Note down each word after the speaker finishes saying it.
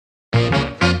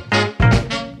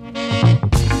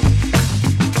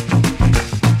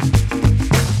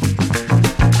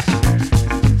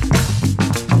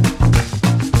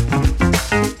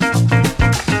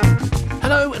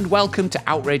welcome to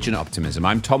Outrage and Optimism.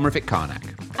 I'm Tom Rivett-Carnac.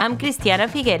 I'm Christiana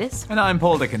Figueres. And I'm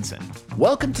Paul Dickinson.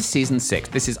 Welcome to Season 6.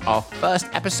 This is our first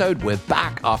episode. We're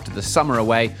back after the summer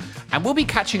away, and we'll be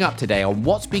catching up today on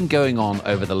what's been going on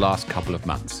over the last couple of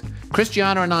months.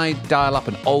 Christiana and I dial up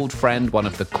an old friend, one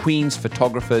of the Queen's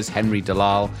photographers, Henry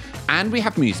Delal, and we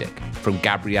have music from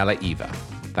Gabriella Eva.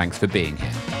 Thanks for being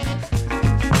here.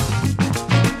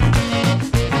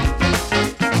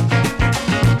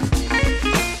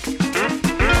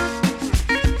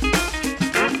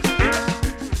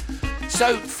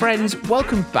 So, friends,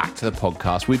 welcome back to the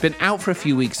podcast. We've been out for a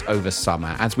few weeks over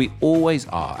summer, as we always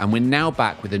are, and we're now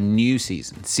back with a new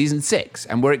season, Season 6,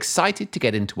 and we're excited to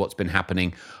get into what's been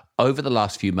happening over the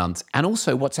last few months and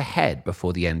also what's ahead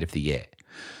before the end of the year.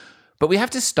 But we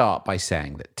have to start by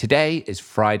saying that today is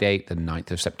Friday, the 9th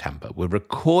of September. We're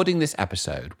recording this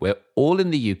episode. We're all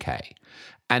in the UK,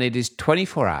 and it is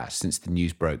 24 hours since the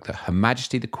news broke that Her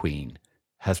Majesty the Queen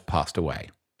has passed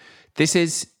away. This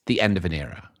is the end of an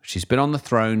era. She's been on the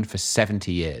throne for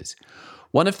 70 years.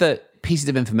 One of the pieces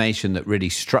of information that really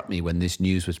struck me when this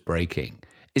news was breaking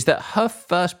is that her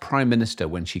first prime minister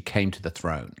when she came to the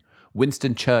throne,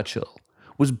 Winston Churchill,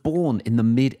 was born in the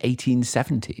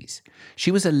mid-1870s.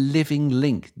 She was a living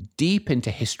link deep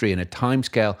into history in a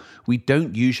timescale we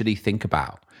don't usually think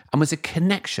about, and was a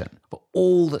connection for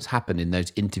all that's happened in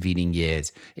those intervening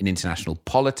years in international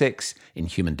politics, in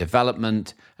human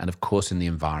development, and of course in the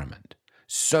environment.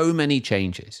 So many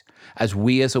changes as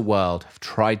we as a world have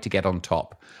tried to get on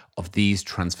top of these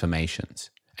transformations.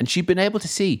 And she'd been able to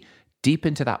see deep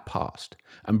into that past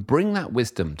and bring that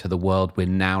wisdom to the world we're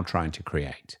now trying to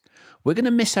create. We're going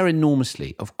to miss her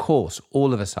enormously. Of course,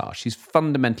 all of us are. She's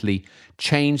fundamentally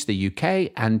changed the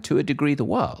UK and to a degree the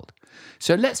world.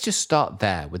 So let's just start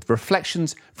there with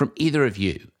reflections from either of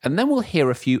you, and then we'll hear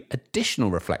a few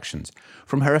additional reflections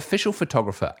from her official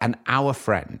photographer and our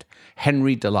friend,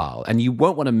 Henry Delal, and you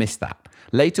won't want to miss that.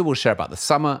 Later we'll share about the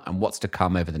summer and what's to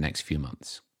come over the next few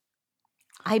months.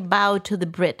 I bow to the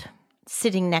Brit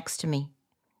sitting next to me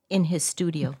in his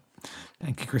studio.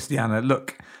 Thank you, Christiana.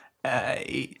 Look,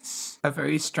 it's a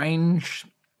very strange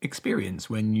experience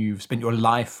when you've spent your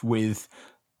life with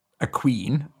a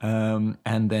queen,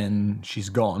 and then she's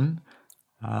gone.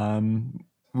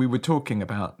 We were talking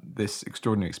about this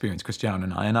extraordinary experience,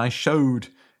 Christiana and I showed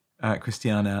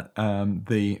Christiana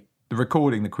the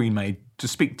recording the Queen made to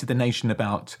speak to the nation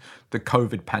about the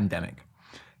COVID pandemic.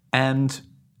 And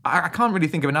I can't really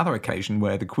think of another occasion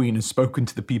where the Queen has spoken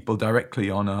to the people directly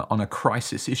on a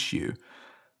crisis issue.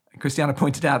 Christiana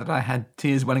pointed out that I had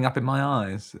tears welling up in my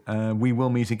eyes. We will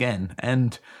meet again.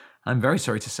 And I'm very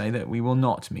sorry to say that we will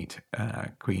not meet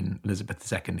Queen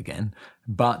Elizabeth II again.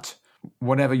 But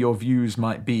whatever your views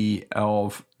might be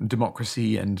of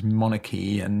democracy and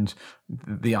monarchy and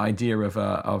the idea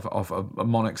of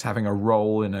monarchs having a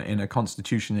role in a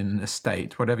constitution in a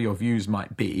state, whatever your views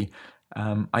might be,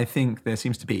 I think there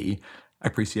seems to be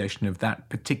appreciation of that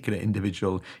particular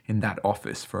individual in that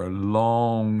office for a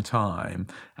long time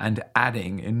and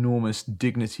adding enormous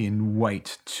dignity and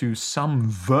weight to some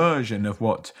version of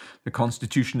what the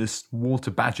constitutionalist Walter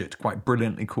Bagehot quite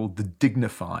brilliantly called the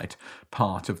dignified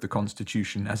part of the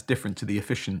Constitution as different to the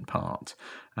efficient part.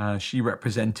 She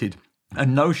represented a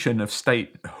notion of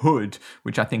statehood,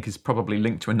 which I think is probably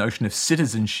linked to a notion of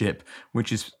citizenship,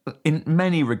 which is in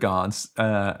many regards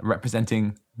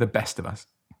representing the best of us.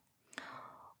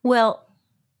 Well,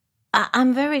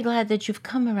 I'm very glad that you've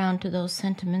come around to those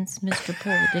sentiments, Mr.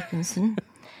 Paul Dickinson,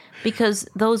 because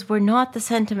those were not the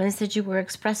sentiments that you were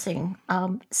expressing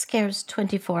scarce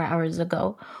 24 hours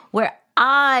ago, where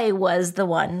I was the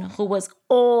one who was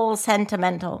all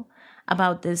sentimental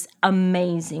about this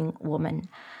amazing woman.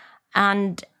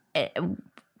 And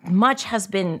much has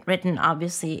been written,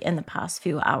 obviously, in the past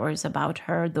few hours about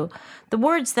her. The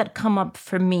words that come up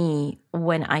for me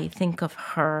when I think of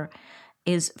her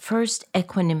is first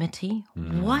equanimity.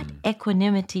 What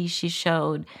equanimity she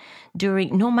showed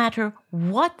during, no matter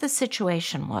what the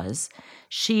situation was.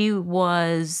 She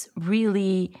was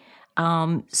really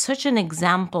such an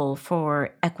example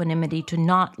for equanimity, to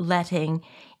not letting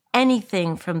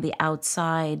anything from the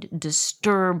outside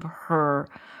disturb her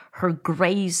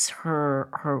grace,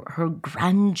 her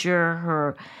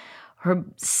grandeur, her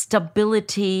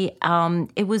stability.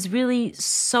 It was really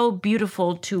so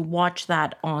beautiful to watch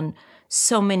that on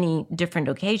so many different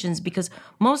occasions, because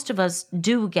most of us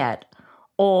do get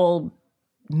all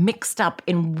mixed up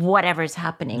in whatever's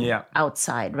happening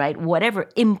outside, right? Whatever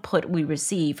input we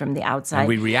receive from the outside. And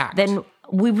we react. Then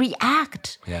we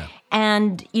react. Yeah.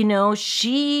 And,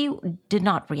 she did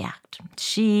not react.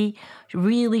 She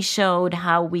really showed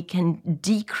how we can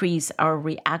decrease our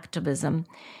reactivism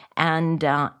and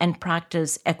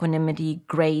practice equanimity,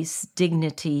 grace,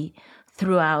 dignity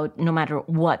throughout, no matter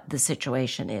what the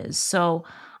situation is. So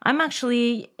I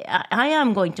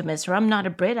am going to miss her. I'm not a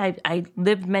Brit. I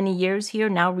lived many years here,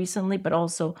 now recently, but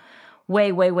also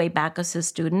way, way, way back as a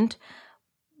student.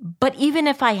 But even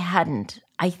if I hadn't,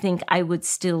 I think I would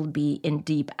still be in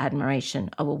deep admiration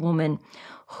of a woman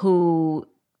who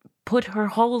put her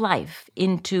whole life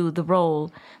into the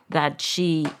role that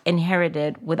she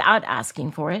inherited without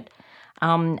asking for it,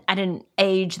 at an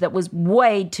age that was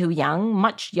way too young,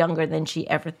 much younger than she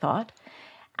ever thought.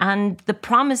 And the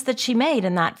promise that she made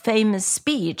in that famous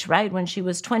speech, right, when she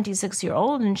was 26 years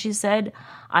old, and she said,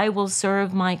 I will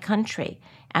serve my country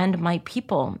and my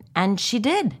people. And she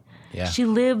did. Yeah. She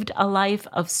lived a life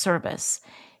of service.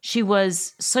 She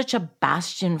was such a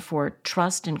bastion for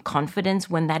trust and confidence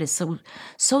when that is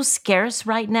so scarce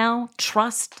right now.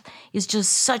 Trust is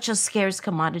just such a scarce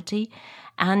commodity.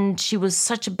 And she was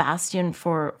such a bastion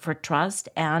for trust.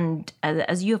 And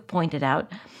as you have pointed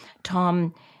out,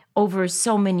 Tom, over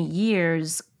so many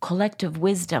years, collective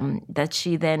wisdom that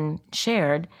she then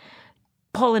shared.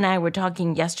 Paul and I were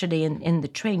talking yesterday in the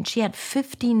train. She had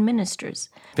 15 ministers.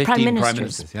 15 prime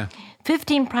ministers, yeah.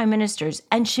 15 prime ministers.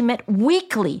 And she met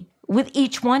weekly with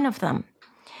each one of them.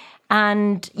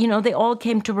 And, they all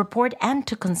came to report and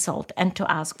to consult and to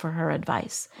ask for her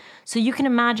advice. So you can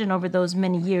imagine over those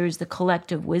many years, the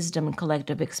collective wisdom and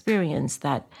collective experience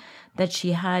that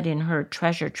she had in her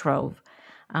treasure trove.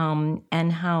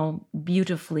 And how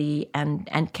beautifully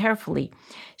and carefully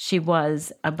she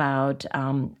was about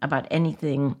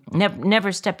anything,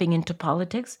 never stepping into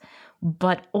politics,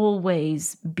 but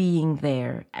always being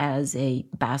there as a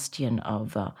bastion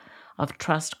of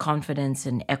trust, confidence,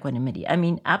 and equanimity. I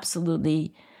mean,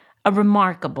 absolutely a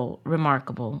remarkable,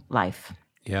 remarkable life.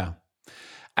 Yeah.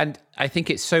 And I think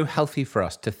it's so healthy for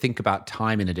us to think about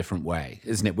time in a different way,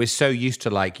 isn't it? We're so used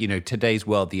to today's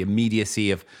world, the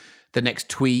immediacy of the next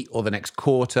tweet or the next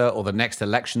quarter or the next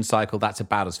election cycle. That's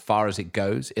about as far as it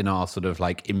goes in our sort of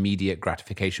immediate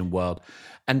gratification world.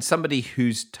 And somebody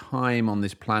whose time on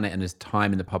this planet and his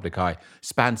time in the public eye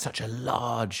spans such a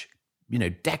large,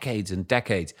 decades and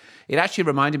decades. It actually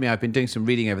reminded me, I've been doing some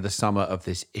reading over the summer of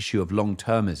this issue of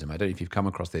long-termism. I don't know if you've come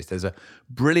across this. There's a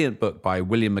brilliant book by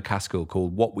William McCaskill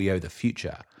called What We Owe the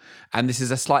Future. And this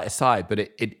is a slight aside, but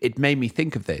it made me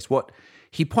think of this. What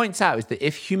he points out is that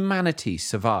if humanity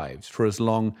survives for as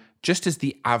long, just as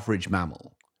the average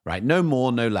mammal, right, no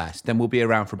more, no less, then we'll be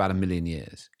around for about 1 million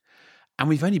years. And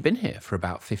we've only been here for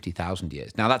about 50,000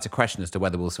 years. Now, that's a question as to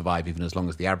whether we'll survive even as long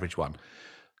as the average one,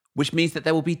 which means that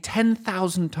there will be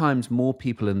 10,000 times more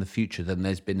people in the future than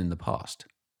there's been in the past.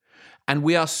 And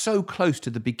we are so close to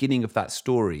the beginning of that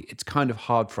story, it's kind of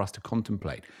hard for us to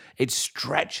contemplate. It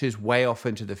stretches way off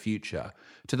into the future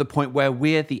to the point where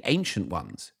we're the ancient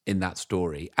ones in that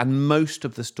story, and most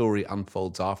of the story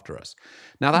unfolds after us.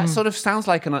 Now, that sort of sounds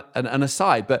like an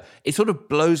aside, but it sort of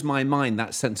blows my mind,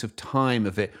 that sense of time,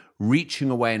 of it reaching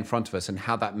away in front of us and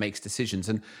how that makes decisions.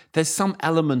 And there's some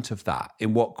element of that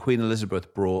in what Queen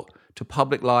Elizabeth brought to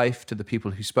public life, to the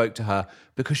people who spoke to her,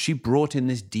 because she brought in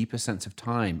this deeper sense of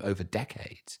time over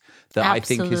decades that I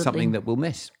think is something that we'll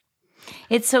miss.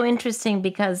 It's so interesting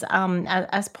because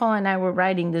as Paul and I were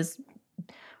riding this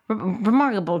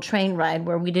remarkable train ride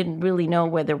where we didn't really know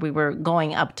whether we were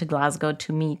going up to Glasgow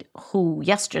to meet who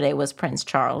yesterday was Prince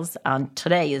Charles,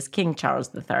 today is King Charles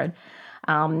III.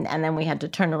 And then we had to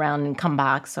turn around and come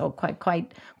back. So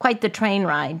quite the train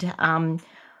ride.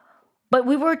 But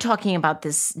we were talking about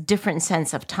this different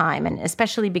sense of time, and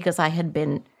especially because I had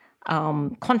been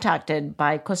contacted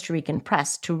by Costa Rican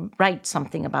press to write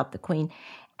something about the Queen.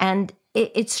 And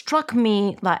it struck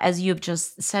me, as you've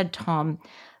just said, Tom,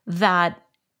 that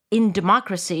in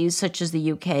democracies such as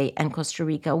the UK and Costa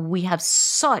Rica, we have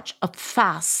such a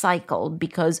fast cycle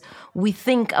because we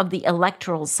think of the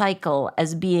electoral cycle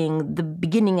as being the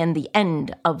beginning and the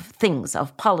end of things,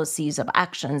 of policies, of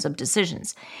actions, of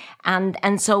decisions.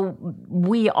 And so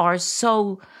we are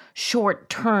so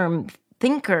short-term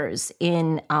thinkers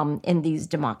in these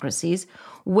democracies,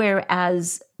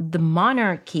 whereas the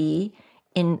monarchy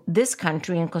in this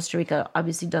country, in Costa Rica,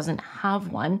 obviously doesn't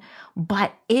have one,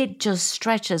 but it just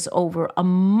stretches over a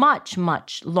much,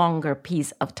 much longer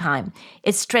piece of time.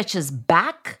 It stretches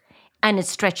back and it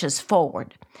stretches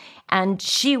forward. And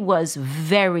she was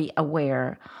very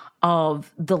aware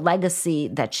of the legacy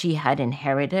that she had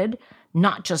inherited,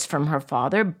 not just from her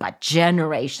father, but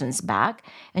generations back.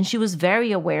 And she was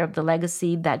very aware of the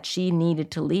legacy that she needed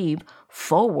to leave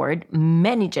forward,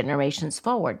 many generations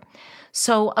forward.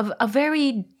 So a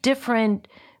very different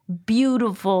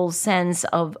beautiful sense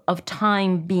of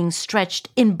time being stretched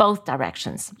in both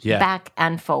directions, back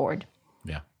and forward.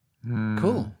 Yeah.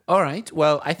 Cool. All right.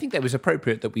 Well, I think that was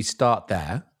appropriate that we start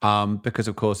there because,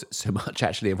 of course, so much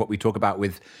actually of what we talk about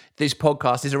with this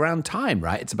podcast is around time,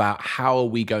 right? It's about how are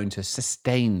we going to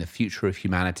sustain the future of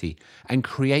humanity and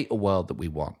create a world that we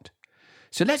want.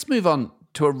 So let's move on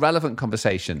to a relevant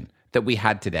conversation that we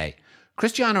had today.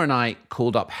 Christiana and I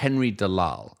called up Henry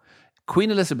Dalal,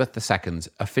 Queen Elizabeth II's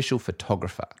official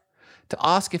photographer, to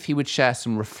ask if he would share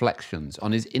some reflections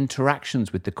on his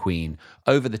interactions with the Queen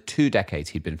over the 2 decades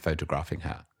he'd been photographing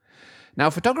her. Now,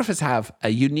 photographers have a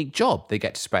unique job. They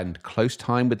get to spend close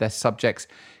time with their subjects,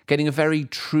 getting a very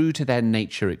true to their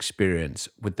nature experience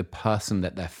with the person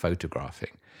that they're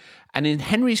photographing. And in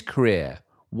Henry's career,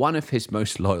 one of his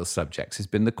most loyal subjects has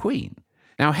been the Queen.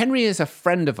 Now, Henry is a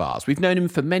friend of ours. We've known him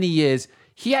for many years.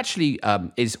 He actually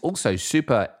is also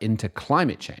super into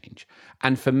climate change.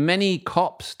 And for many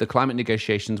COPs, the climate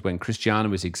negotiations, when Christiana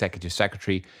was executive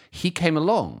secretary, he came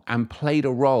along and played a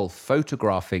role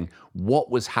photographing what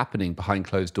was happening behind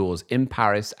closed doors in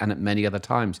Paris and at many other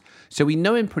times. So we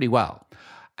know him pretty well.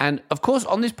 And of course,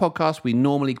 on this podcast, we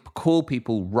normally call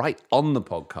people right on the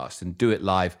podcast and do it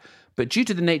live. But due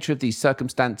to the nature of these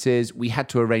circumstances, we had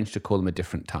to arrange to call him a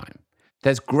different time.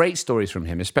 There's great stories from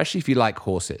him, especially if you like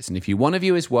horses. And if you want to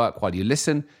view his work while you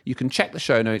listen, you can check the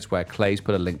show notes where Clay's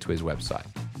put a link to his website.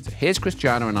 So here's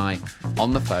Christiana and I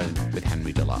on the phone with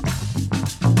Henry Dalal.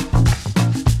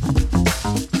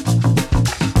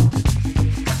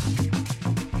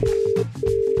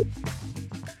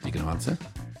 Are you going to answer?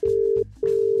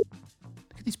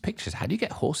 Look at these pictures. How do you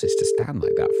get horses to stand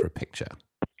like that for a picture?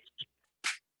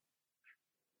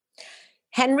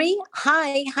 Henry?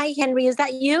 Hi, Henry. Is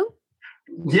that you?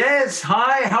 Yes.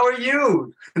 Hi. How are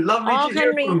you? Lovely to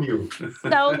Henry, hear from you.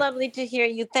 So lovely to hear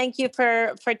you. Thank you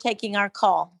for taking our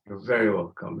call. You're very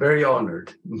welcome. Very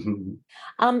honored.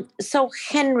 So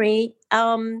Henry,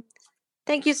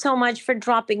 thank you so much for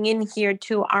dropping in here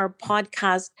to our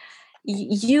podcast.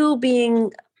 You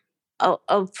being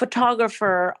a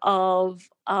photographer of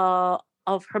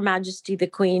Her Majesty the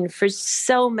Queen for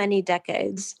so many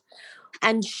decades,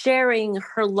 and sharing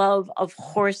her love of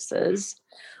horses.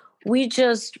 We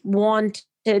just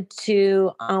wanted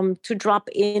to drop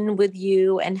in with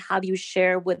you and have you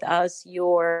share with us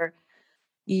your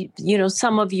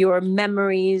some of your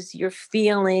memories, your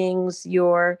feelings,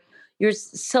 your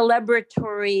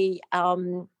celebratory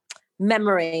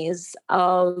memories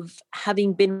of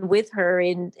having been with her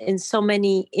in so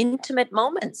many intimate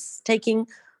moments, taking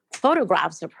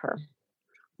photographs of her.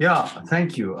 Yeah,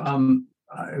 thank you.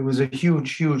 It was a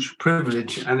huge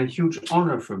privilege and a huge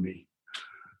honor for me.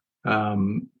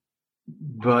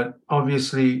 But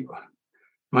obviously,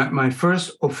 my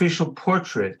first official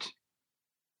portrait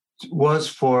was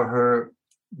for her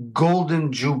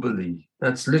Golden Jubilee.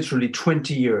 That's literally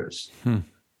 20 years.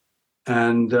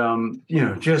 And,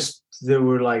 there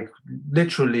were like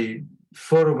literally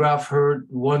photograph her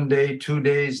 1 day, 2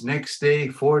 days, next day,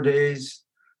 4 days.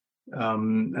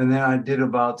 And then I did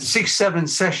about 6-7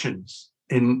 sessions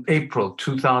in April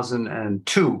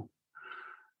 2002.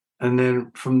 And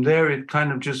then from there, it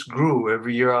kind of just grew.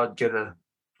 Every year I'd get a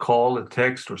call, a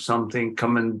text or something,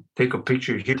 come and take a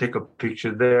picture here, take a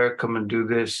picture there, come and do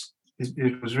this.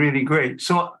 It was really great.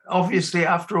 So obviously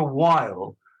after a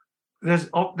while,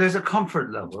 there's a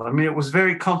comfort level. I mean, it was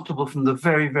very comfortable from the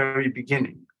very, very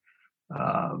beginning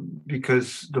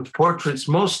because the portraits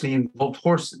mostly involved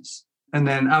horses. And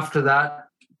then after that,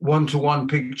 one-to-one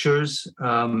pictures.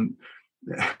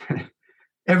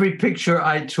 Every picture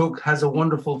I took has a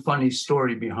wonderful, funny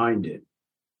story behind it.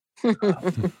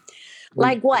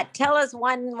 Like what? Tell us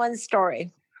one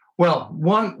story. Well,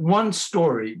 one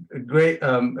story, a great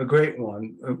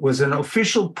one, was an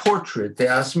official portrait they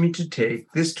asked me to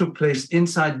take. This took place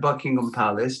inside Buckingham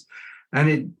Palace,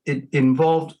 and it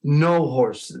involved no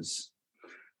horses.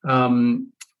 It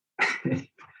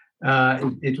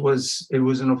was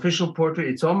an official portrait.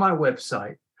 It's on my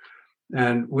website.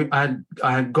 And I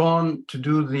had gone to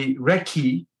do the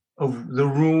recce of the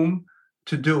room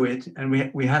to do it, and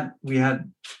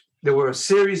there were a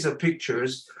series of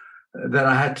pictures that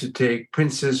I had to take: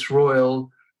 Princess Royal,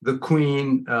 the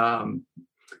Queen, and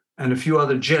a few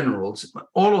other generals.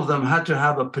 All of them had to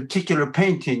have a particular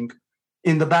painting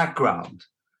in the background,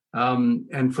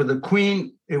 and for the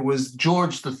Queen, it was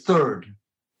George III.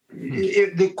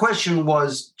 The question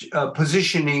was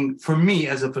positioning, for me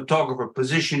as a photographer,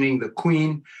 positioning the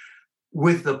Queen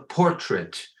with the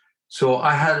portrait. So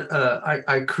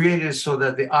I created it so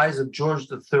that the eyes of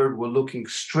George III were looking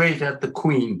straight at the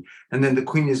Queen, and then the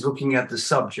Queen is looking at the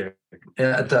subject,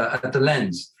 at the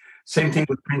lens. Same thing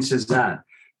with Princess Anne.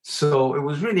 So it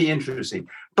was really interesting.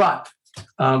 But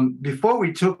before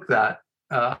we took that,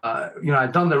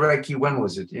 I'd done the recce. When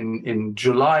was it? In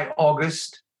July,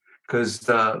 August, because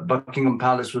the Buckingham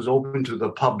Palace was open to the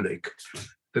public.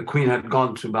 The Queen had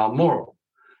gone to Balmoral.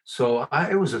 So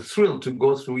it was a thrill to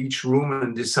go through each room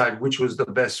and decide which was the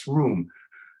best room.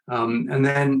 And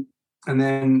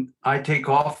then I take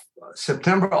off.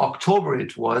 September, October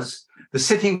it was. The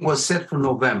sitting was set for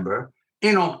November.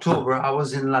 In October, I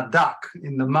was in Ladakh,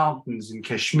 in the mountains in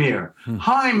Kashmir,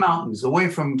 high mountains, away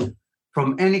from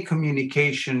any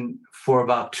communication for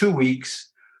about 2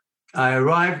 weeks. I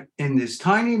arrived in this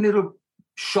tiny little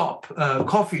shop,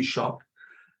 coffee shop,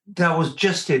 that was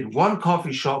just it, one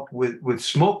coffee shop with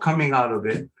smoke coming out of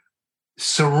it,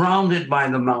 surrounded by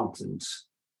the mountains.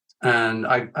 And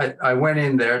I went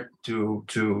in there to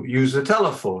use the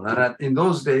telephone. And in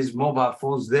those days, mobile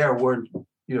phones there weren't,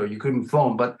 you couldn't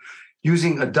phone, but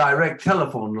using a direct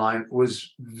telephone line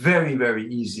was very,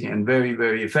 very easy and very,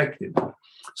 very effective.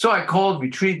 So I called,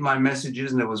 retrieved my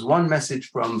messages, and there was one message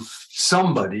from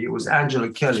somebody. It was Angela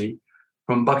Kelly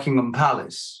from Buckingham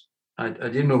Palace. I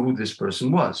didn't know who this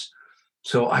person was.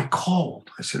 So I called.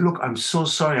 I said, look, I'm so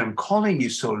sorry. I'm calling you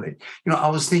so late. I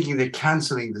was thinking they're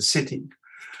canceling the sitting.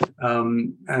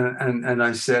 And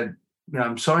I said,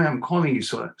 I'm sorry, I'm calling you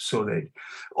so late.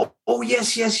 Oh,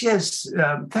 yes.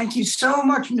 Thank you so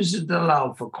much, Mrs.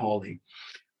 Dalal, for calling.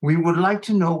 We would like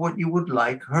to know what you would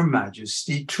like Her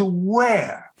Majesty to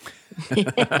wear.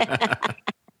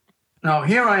 Now,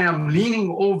 here I am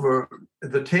leaning over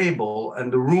the table,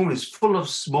 and the room is full of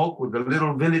smoke with the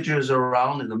little villagers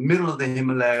around in the middle of the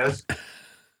Himalayas.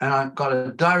 And I've got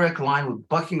a direct line with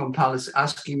Buckingham Palace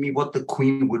asking me what the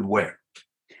Queen would wear.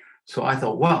 So I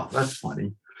thought, wow, that's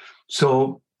funny.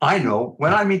 So I know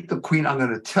when I meet the Queen, I'm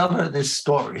going to tell her this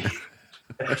story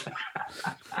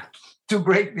to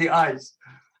break the ice.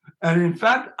 And in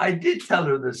fact, I did tell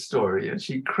her this story, and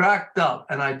she cracked up.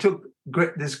 And I took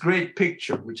this great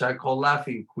picture, which I call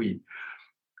Laughing Queen.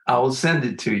 I will send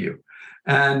it to you.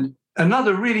 And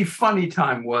another really funny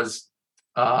time was,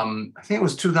 I think it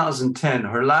was 2010,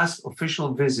 her last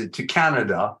official visit to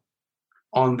Canada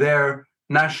on their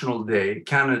National Day,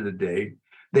 Canada Day.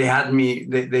 They had me,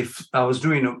 I was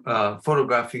doing,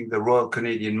 photographing the Royal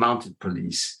Canadian Mounted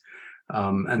Police.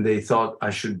 And they thought I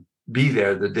should be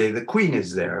there the day the Queen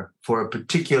is there for a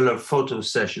particular photo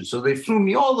session. So they flew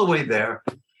me all the way there.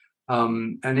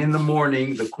 And in the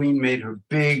morning, the Queen made her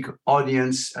big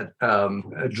audience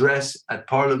address at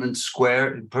Parliament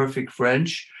Square in perfect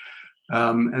French.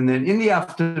 And then in the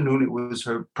afternoon, it was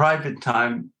her private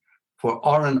time for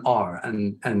R&R.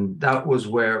 And that was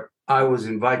where I was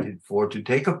invited to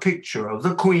take a picture of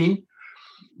the Queen.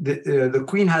 The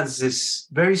Queen has this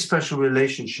very special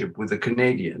relationship with the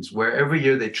Canadians, where every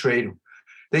year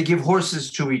they give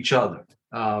horses to each other,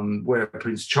 where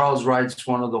Prince Charles rides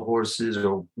one of the horses,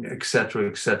 or et cetera,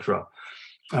 et cetera.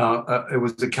 It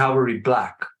was the Cavalry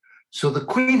Black. So the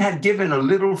Queen had given a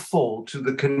little foal to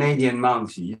the Canadian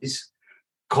Mounties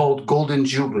called Golden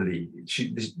Jubilee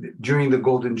during the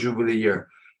Golden Jubilee year.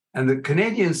 And the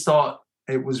Canadians thought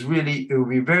it would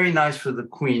be very nice for the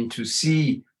Queen to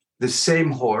see the same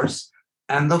horse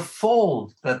and the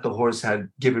foal that the horse had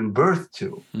given birth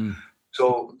to.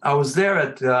 So I was there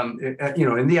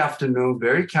in the afternoon,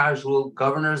 very casual,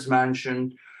 governor's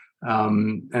mansion.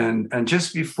 And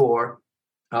just before,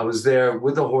 I was there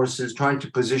with the horses, trying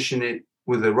to position it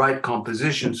with the right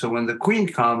composition. So when the Queen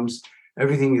comes,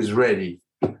 everything is ready.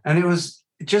 And it was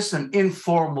just an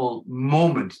informal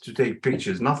moment to take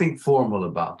pictures, nothing formal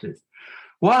about it.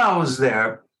 While I was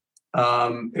there,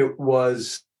 it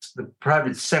was the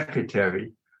private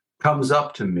secretary comes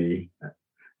up to me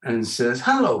and says,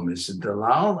 "Hello, Mr.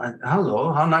 Dalal.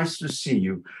 Hello, how nice to see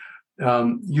you.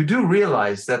 You do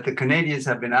realize that the Canadians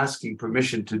have been asking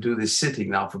permission to do this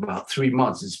sitting now for about 3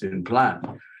 months. It's been planned."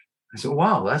 I said,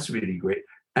 "Wow, that's really great.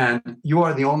 And you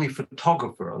are the only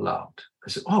photographer allowed." I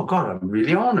said, "Oh, God, I'm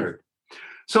really honored."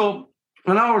 So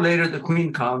an hour later, the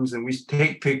Queen comes and we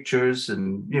take pictures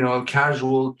and,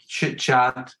 casual chit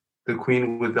chat, the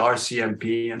Queen with the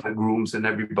RCMP and the grooms and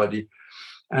everybody.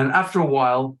 And after a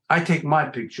while, I take my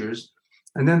pictures,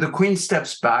 and then the Queen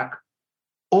steps back,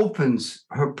 opens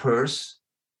her purse,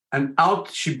 and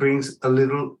out she brings a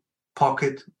little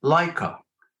pocket Leica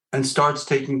and starts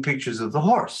taking pictures of the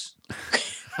horse.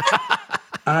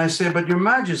 And I say, "But Your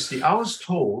Majesty, I was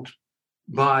told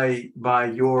by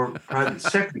your private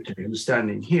secretary who's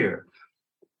standing here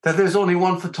that there's only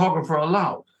one photographer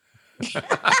allowed."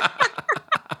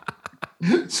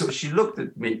 So she looked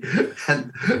at me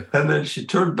and then she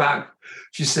turned back.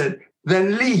 She said,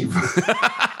 "Then leave."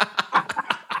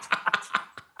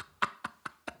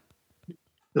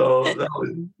 So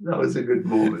that was a good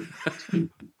moment.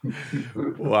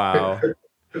 Wow.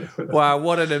 Wow,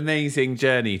 what an amazing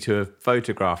journey to have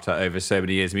photographed her over so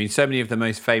many years. I mean, so many of the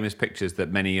most famous pictures that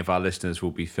many of our listeners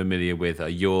will be familiar with are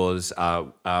yours.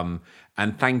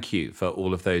 And thank you for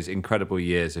all of those incredible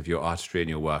years of your artistry and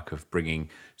your work of bringing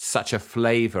such a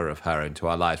flavour of her into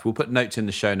our lives. We'll put notes in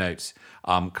the show notes.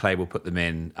 Clay will put them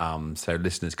in so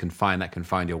listeners can find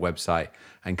your website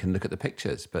and can look at the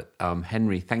pictures. But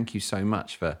Henry, thank you so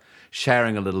much for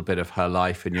sharing a little bit of her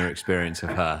life and your experience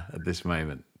of her at this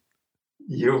moment.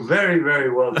 You're very,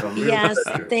 very welcome. Yes,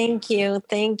 thank you.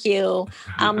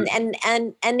 And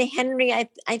Henry,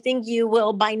 I think you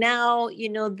will by now,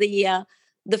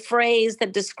 the phrase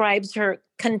that describes her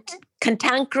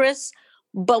cantankerous,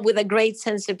 but with a great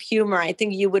sense of humor. I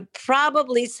think you would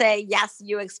probably say, yes,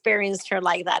 you experienced her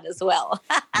like that as well.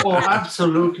 Oh,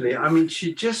 absolutely. I mean,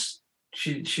 she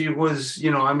was,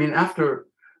 after,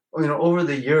 over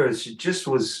the years, she just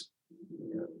was.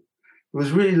 It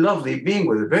was really lovely being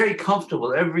with her, very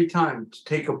comfortable every time to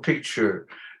take a picture.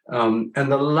 And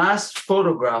the last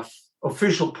photograph,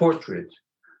 official portrait,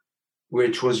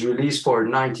 which was released for her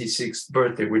 96th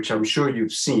birthday, which I'm sure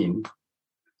you've seen.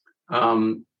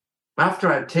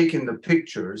 After I'd taken the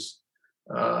pictures,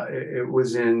 it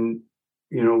was in,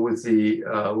 with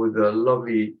the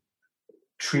lovely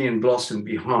tree and blossom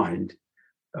behind.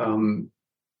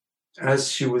 As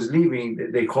she was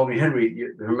leaving, they called me, Henry,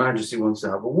 Her Majesty wants to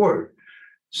have a word.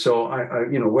 So I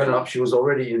went up. She was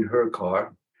already in her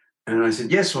car, and I said,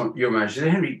 "Yes, Your Majesty."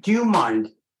 Henry, do you mind?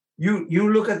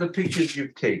 You look at the pictures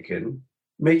you've taken,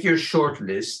 make your short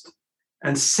list,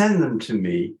 and send them to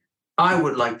me. I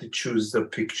would like to choose the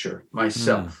picture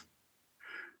myself.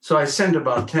 So I sent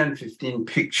about 10, 15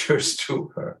 pictures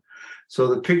to her. So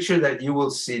the picture that you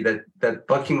will see that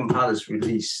Buckingham Palace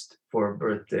released for her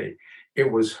birthday,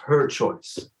 it was her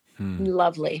choice.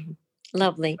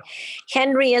 Lovely.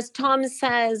 Henry, as Tom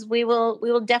says, we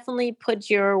will definitely put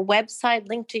your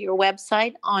link to your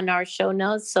website on our show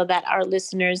notes so that our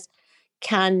listeners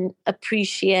can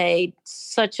appreciate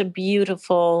such a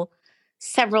beautiful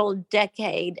several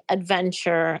decade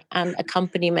adventure and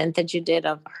accompaniment that you did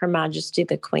of Her Majesty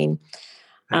the Queen.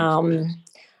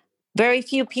 Very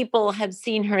few people have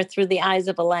seen her through the eyes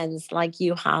of a lens like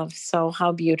you have. So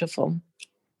how beautiful.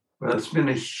 Well, it's been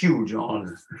a huge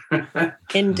honor.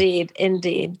 Indeed.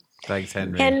 Thanks,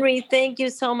 Henry. Henry, thank you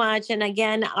so much. And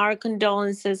again, our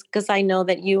condolences, because I know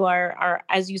that you are,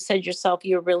 as you said yourself,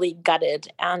 you're really gutted.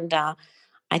 And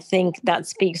I think that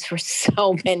speaks for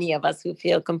so many of us who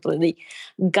feel completely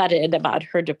gutted about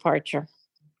her departure.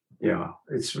 Yeah,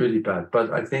 it's really bad.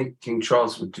 But I think King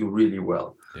Charles would do really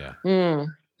well. Yeah.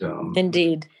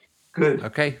 Indeed. Good.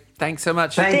 Okay. Thanks so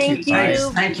much. Thank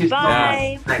you. Thank you.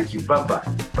 Bye. Thank you. Bye-bye.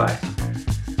 Bye.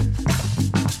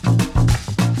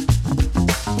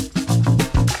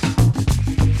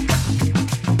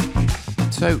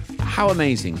 So, how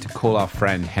amazing to call our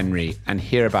friend Henry and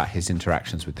hear about his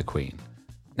interactions with the Queen.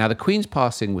 Now, the Queen's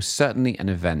passing was certainly an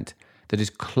event that is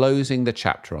closing the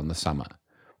chapter on the summer.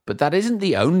 But that isn't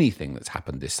the only thing that's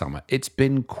happened this summer. It's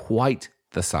been quite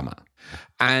the summer.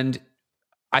 And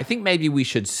I think maybe we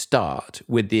should start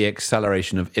with the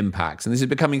acceleration of impacts. And this is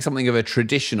becoming something of a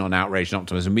tradition on Outrage and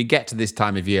Optimism. We get to this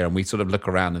time of year and we sort of look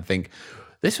around and think,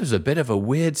 this was a bit of a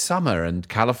weird summer and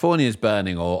California's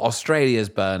burning or Australia's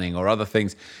burning or other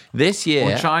things. This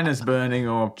year... Or China's burning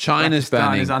or China's Pakistan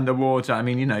burning. is underwater. I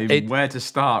mean, where to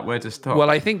start, where to stop. Well,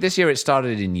 I think this year it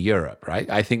started in Europe, right?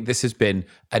 I think this has been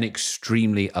an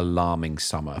extremely alarming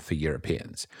summer for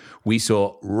Europeans. We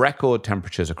saw record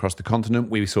temperatures across the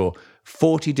continent. We saw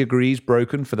 40 degrees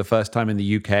broken for the first time in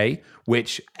the UK,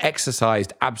 which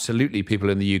exercised absolutely people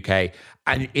in the UK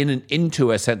and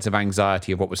into a sense of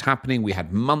anxiety of what was happening. We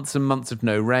had months and months of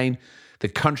no rain. The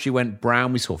country went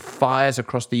brown. We saw fires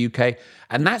across the UK.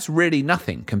 And that's really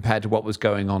nothing compared to what was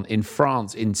going on in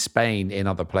France, in Spain, in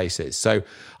other places. So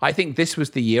I think this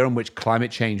was the year in which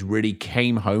climate change really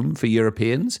came home for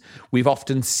Europeans. We've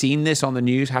often seen this on the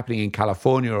news happening in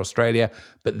California or Australia,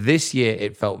 but this year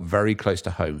it felt very close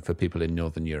to home for people in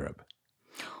Northern Europe.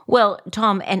 Well,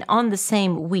 Tom, and on the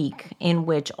same week in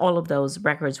which all of those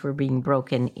records were being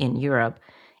broken in Europe,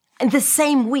 and the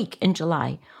same week in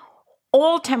July,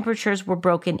 all temperatures were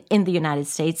broken in the United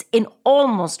States in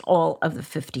almost all of the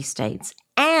 50 states.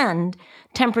 And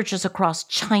temperatures across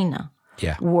China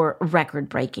were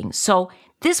record-breaking. So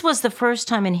this was the first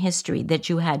time in history that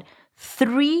you had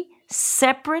 3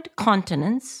 separate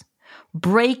continents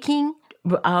breaking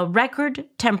record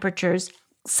temperatures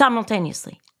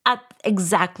simultaneously at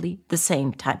exactly the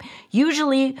same time.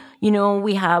 Usually,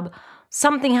 we have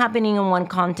something happening in one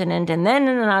continent and then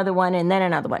in another one and then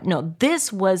another one. No,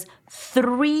 this was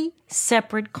 3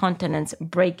 separate continents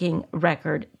breaking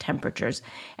record temperatures.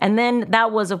 And then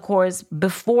that was, of course,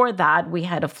 before that, we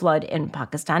had a flood in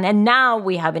Pakistan. And now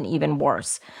we have an even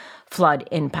worse flood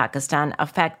in Pakistan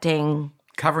affecting...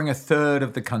 Covering a third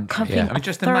of the country. Covering I mean,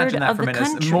 just a third imagine that of for a the minute.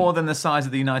 It's country. more than the size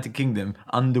of the United Kingdom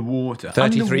underwater.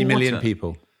 33 million Underwater.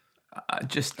 people.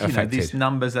 Just, affected. these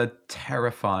numbers are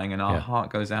terrifying, and our heart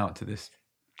goes out to this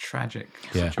tragic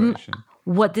Yeah. situation.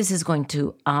 What this is going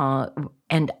to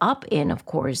end up in, of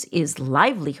course, is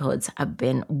livelihoods have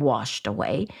been washed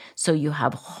away. So you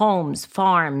have homes,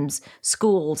 farms,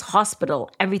 schools,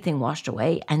 hospital, everything washed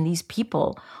away. And these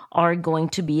people are going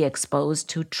to be exposed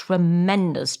to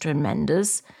tremendous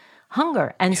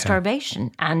hunger and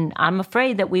starvation. And I'm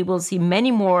afraid that we will see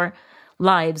many more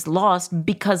lives lost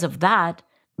because of that,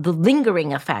 the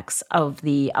lingering effects of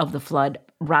the flood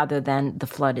rather than the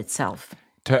flood itself.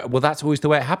 Well, that's always the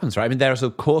way it happens, right? I mean, there is,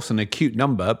 of course, an acute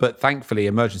number, but thankfully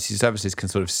emergency services can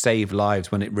sort of save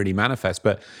lives when it really manifests.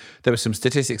 But there were some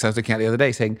statistics I was looking at the other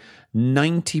day saying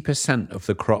 90% of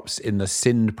the crops in the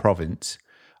Sindh province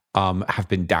have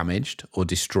been damaged or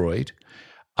destroyed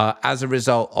as a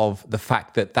result of the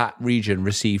fact that that region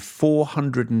received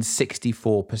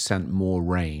 464% more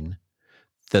rain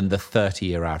than the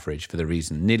 30-year average for the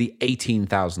reason. Nearly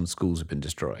 18,000 schools have been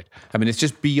destroyed. I mean, it's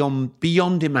just beyond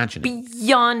imagining.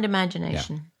 Beyond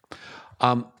imagination.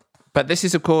 But this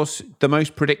is, of course, the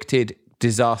most predicted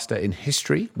disaster in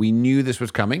history. We knew this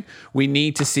was coming. We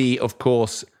need to see, of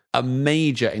course, a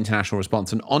major international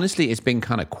response. And honestly, it's been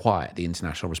kind of quiet, the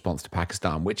international response to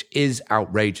Pakistan, which is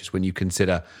outrageous when you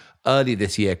consider early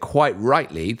this year, quite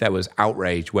rightly, there was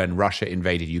outrage when Russia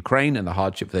invaded Ukraine and the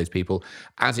hardship for those people,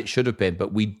 as it should have been.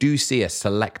 But we do see a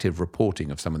selective reporting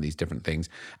of some of these different things.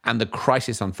 And the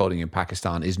crisis unfolding in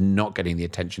Pakistan is not getting the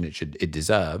attention it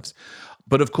deserves.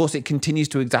 But of course, it continues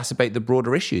to exacerbate the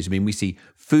broader issues. I mean, we see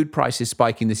food prices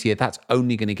spiking this year. That's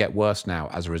only going to get worse now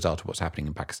as a result of what's happening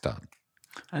in Pakistan.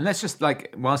 And let's just,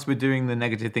 whilst we're doing the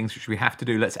negative things, which we have to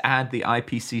do, let's add the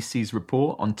IPCC's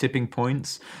report on tipping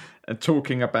points,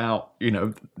 talking about,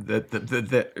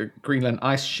 the Greenland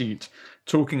ice sheet,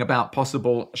 talking about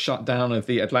possible shutdown of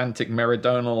the Atlantic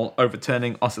meridional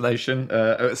overturning oscillation,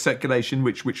 circulation,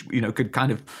 which could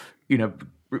kind of,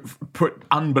 put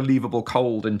unbelievable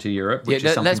cold into Europe. Which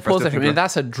is let's pause there for a minute.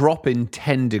 That's a drop in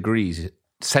 10 degrees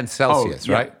Celsius,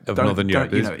 right, of Northern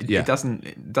Europe. It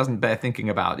doesn't bear thinking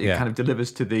about. It kind of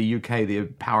delivers to the UK the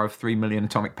power of 3 million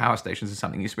atomic power stations or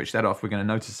something. You switch that off, we're going to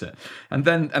notice it. And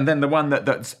then the one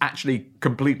that's actually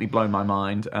completely blown my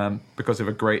mind because of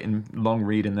a great and long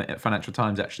read in the Financial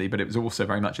Times, actually, but it was also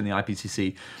very much in the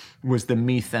IPCC, was the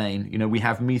methane. We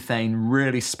have methane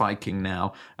really spiking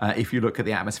now. If you look at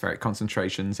the atmospheric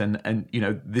concentrations, and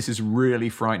this is really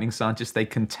frightening. Scientists, they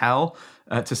can tell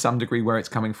to some degree where it's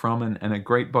coming from, and a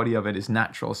great body of it is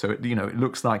natural. So it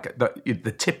looks like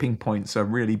the tipping points are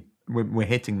really, we're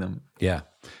hitting them. Yeah.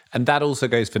 And that also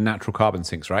goes for natural carbon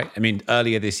sinks, right? I mean,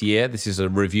 earlier this year, this is a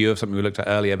review of something we looked at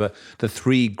earlier, but the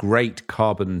 3 great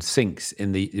carbon sinks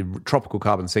tropical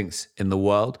carbon sinks in the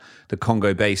world, the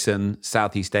Congo Basin,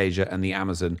 Southeast Asia, and the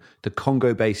Amazon. The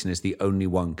Congo Basin is the only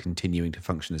one continuing to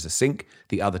function as a sink.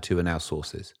 The other 2 are now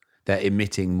sources. They're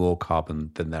emitting more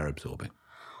carbon than they're absorbing.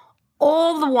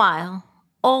 All the while,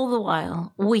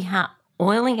 we have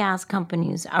oil and gas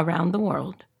companies around the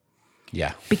world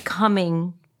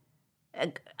becoming,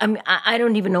 I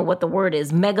don't even know what the word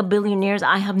is, mega billionaires.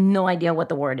 I have no idea what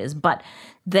the word is, but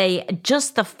the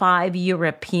 5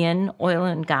 European oil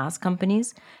and gas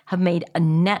companies have made a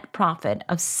net profit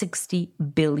of $60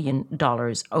 billion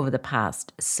over the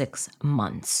past 6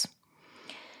 months.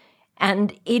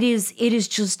 And it is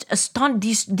just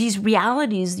astonishing. These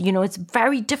realities, it's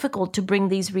very difficult to bring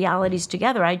these realities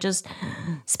together. I just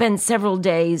spent several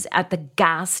days at the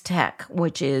Gastech,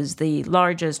 which is the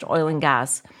largest oil and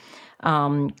gas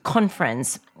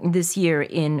conference this year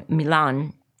in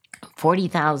Milan.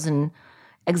 40,000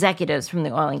 executives from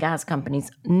the oil and gas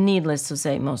companies, needless to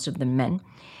say, most of them men.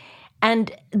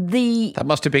 And that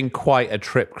must have been quite a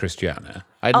trip, Christiana.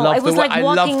 It was like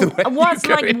walking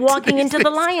into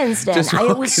the lion's den.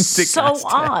 It was so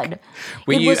odd.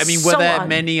 Were there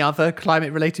many other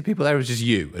climate-related people there? Or was it just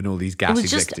you and all these gas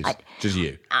executives? Just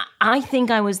you. I think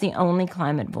I was the only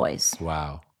climate voice.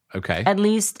 Wow. Okay. At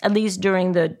least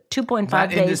during the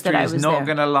 2.5 days that I was there. That industry is not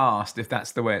going to last if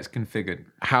that's the way it's configured.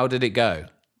 How did it go?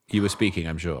 You were speaking,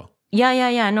 I'm sure.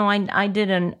 Yeah. No, I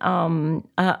did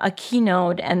a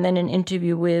keynote and then an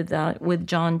interview with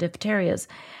John Defterios,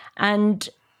 and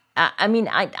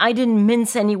I didn't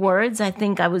mince any words. I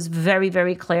think I was very,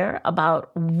 very clear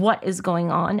about what is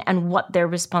going on and what their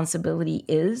responsibility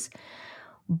is.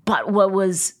 But what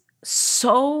was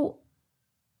so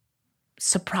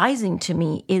surprising to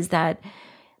me is that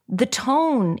the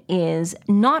tone is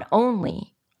not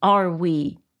only are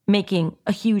we making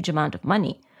a huge amount of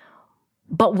money,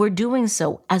 but we're doing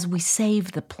so as we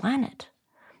save the planet.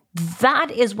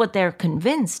 That is what they're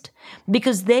convinced,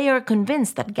 because they are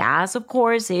convinced that gas, of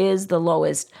course, is the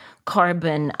lowest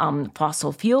carbon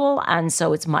fossil fuel. And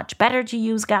so it's much better to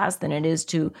use gas than it is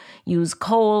to use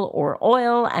coal or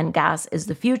oil. And gas is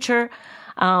the future.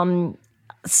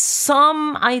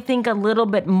 Some, I think, a little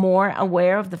bit more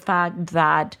aware of the fact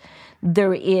that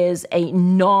there is a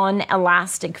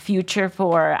non-elastic future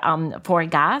for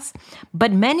gas.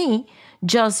 But many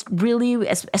just really,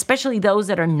 especially those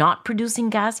that are not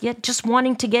producing gas yet, just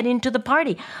wanting to get into the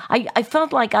party. I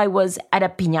felt like I was at a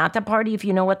piñata party, if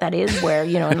you know what that is, where,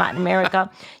 in Latin America,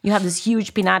 you have this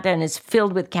huge piñata and it's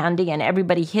filled with candy and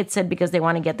everybody hits it because they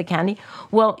want to get the candy.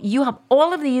 Well, you have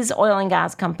all of these oil and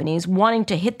gas companies wanting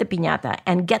to hit the piñata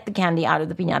and get the candy out of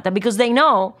the piñata because they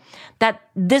know that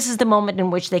this is the moment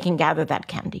in which they can gather that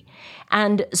candy.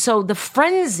 And so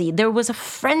there was a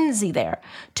frenzy there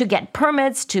to get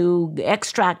permits, to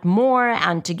extract more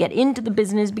and to get into the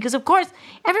business, because of course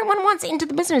everyone wants into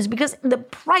the business because the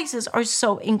prices are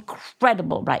so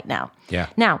incredible right now. Yeah.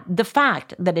 Now, the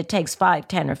fact that it takes 5,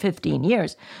 10, or 15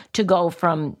 years to go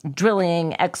from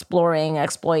drilling, exploring,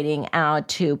 exploiting out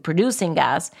to producing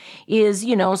gas is,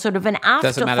 sort of an afterthought.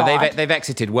 Doesn't matter. They've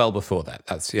exited well before that.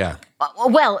 That's, yeah.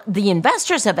 Well, the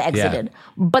investors have exited,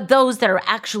 but those that are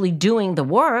actually doing the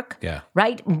work,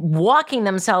 right, walking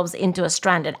themselves into a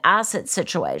stranded asset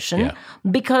situation,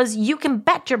 because you can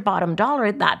bet your bottom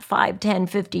dollar that 5, 10,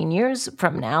 15 years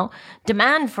from now,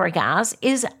 demand for gas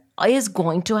is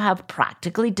going to have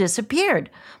practically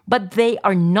disappeared. But they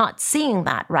are not seeing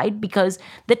that, right? Because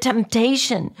the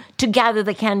temptation to gather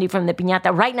the candy from the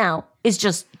piñata right now is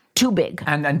just too big.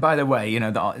 And by the way,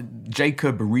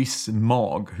 Jacob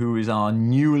Rees-Mogg, who is our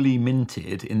newly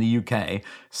minted in the UK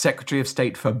Secretary of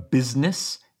State for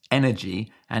Business,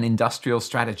 Energy and Industrial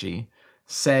Strategy,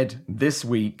 said this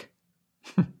week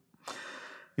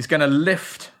he's going to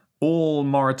lift all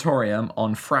moratorium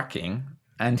on fracking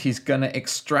and he's going to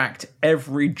extract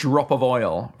every drop of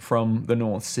oil from the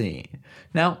North Sea.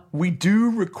 Now, we do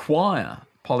require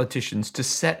politicians to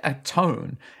set a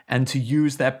tone and to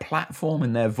use their platform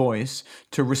and their voice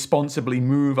to responsibly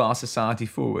move our society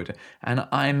forward. And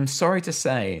I'm sorry to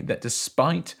say that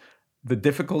despite the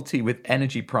difficulty with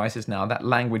energy prices now, that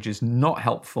language is not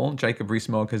helpful. Jacob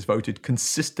Rees-Mogg has voted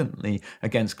consistently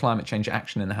against climate change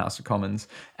action in the House of Commons.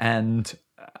 And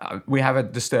we have a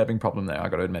disturbing problem there,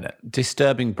 I've got to admit it.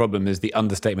 Disturbing problem is the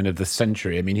understatement of the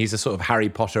century. I mean, he's a sort of Harry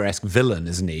Potter-esque villain,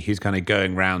 isn't he? Who's kind of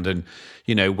going around and,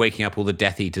 waking up all the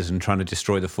Death Eaters and trying to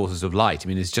destroy the forces of light. I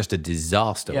mean, it's just a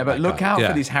disaster. Yeah, but look out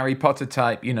for these Harry Potter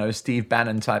type, Steve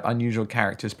Bannon type unusual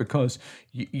characters, because,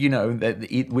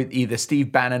 with either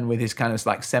Steve Bannon with his kind of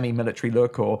like semi-military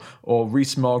look or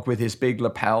Rees-Mogg with his big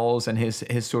lapels and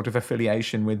his sort of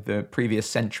affiliation with the previous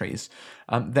centuries,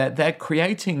 they're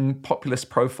creating populist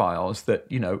profiles that,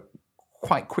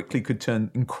 quite quickly could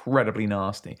turn incredibly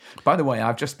nasty. By the way,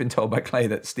 I've just been told by Clay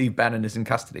that Steve Bannon is in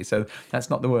custody, so that's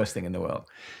not the worst thing in the world.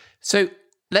 So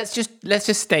let's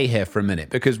just stay here for a minute,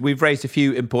 because we've raised a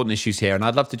few important issues here, and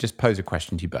I'd love to just pose a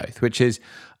question to you both, which is,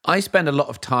 I spend a lot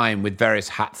of time with various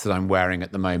hats that I'm wearing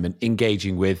at the moment,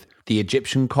 engaging with the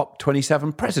Egyptian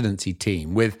COP27 presidency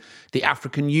team, with the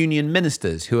African Union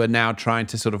ministers who are now trying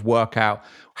to sort of work out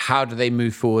how do they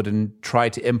move forward and try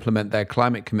to implement their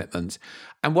climate commitments.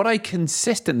 And what I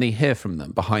consistently hear from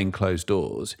them behind closed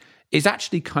doors is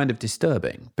actually kind of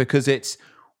disturbing, because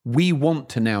we want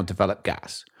to now develop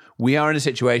gas. We are in a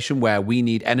situation where we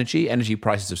need energy. Energy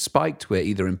prices have spiked. We're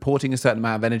either importing a certain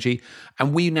amount of energy,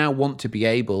 and we now want to be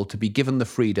able to be given the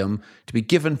freedom, to be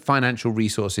given financial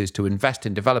resources to invest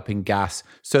in developing gas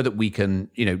so that we can,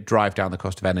 drive down the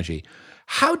cost of energy.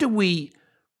 How do we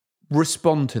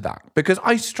respond to that? Because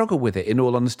I struggle with it, in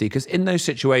all honesty, because in those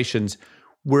situations,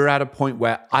 we're at a point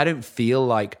where I don't feel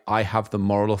like I have the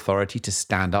moral authority to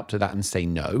stand up to that and say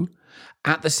no.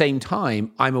 At the same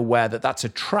time, I'm aware that that's a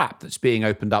trap that's being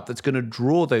opened up that's going to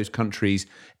draw those countries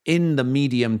in the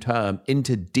medium term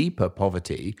into deeper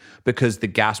poverty, because the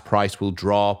gas price will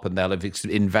drop and they'll have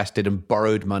invested and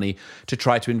borrowed money to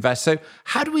try to invest. So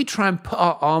how do we try and put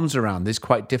our arms around this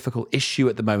quite difficult issue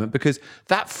at the moment? Because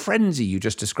that frenzy you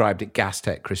just described at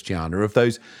Gastech, Christiana, of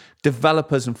those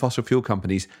developers and fossil fuel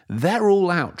companies, they're all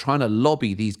out trying to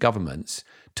lobby these governments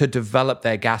to develop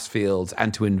their gas fields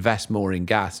and to invest more in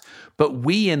gas. But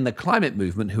we in the climate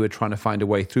movement who are trying to find a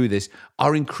way through this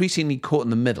are increasingly caught in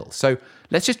the middle. So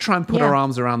let's just try and put our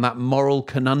arms around that moral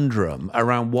conundrum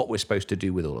around what we're supposed to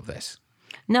do with all of this.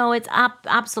 No, it's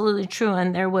absolutely true.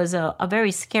 And there was a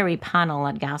very scary panel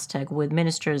at Gastech with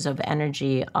ministers of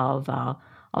energy of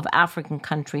African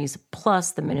countries,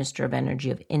 plus the Minister of Energy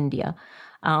of India,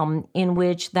 in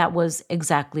which that was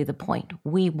exactly the point.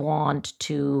 We want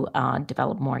to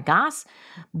develop more gas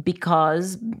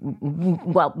because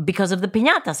of the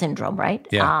piñata syndrome, right?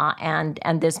 Yeah.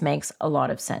 And this makes a lot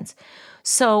of sense.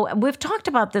 So we've talked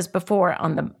about this before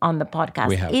on the podcast.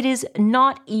 We have. It is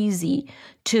not easy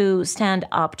to stand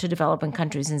up to developing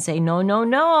countries and say, no.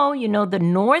 You know, the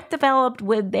North developed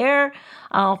with their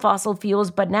fossil fuels,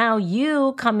 but now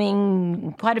you,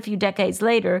 coming quite a few decades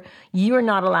later, you're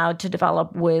not allowed to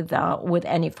develop with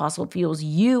any fossil fuels.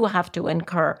 You have to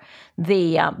incur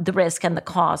the risk and the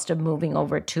cost of moving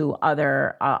over to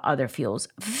other fuels.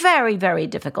 Very, very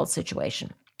difficult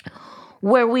situation.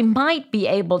 Where we might be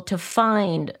able to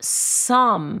find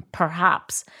some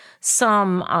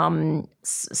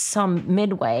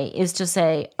midway is to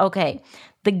say, okay,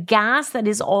 the gas that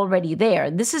is already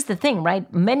there, this is the thing,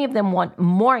 right? Many of them want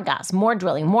more gas, more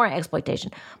drilling, more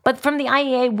exploitation. But from the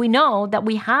IEA, we know that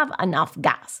we have enough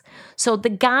gas. So the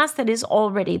gas that is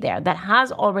already there, that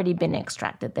has already been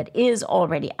extracted, that is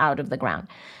already out of the ground,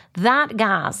 that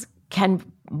gas can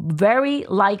very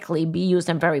likely be used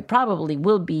and very probably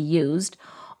will be used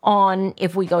on,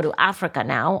 if we go to Africa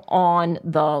now, on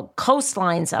the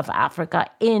coastlines of Africa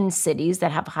in cities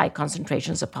that have high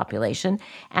concentrations of population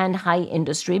and high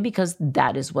industry, because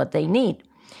that is what they need.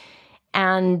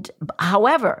 And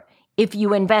however, if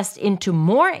you invest into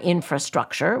more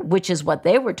infrastructure, which is what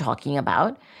they were talking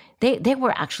about, they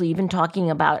were actually even talking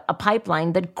about a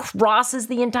pipeline that crosses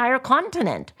the entire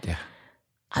continent. Yeah.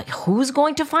 Who's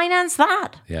going to finance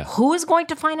that? Yeah. Who is going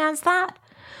to finance that?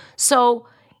 So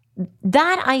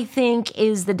that, I think,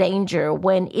 is the danger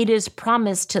when it is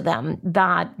promised to them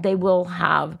that they will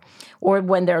have, or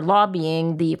when they're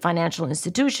lobbying the financial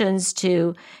institutions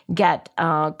to get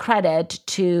credit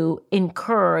to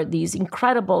incur these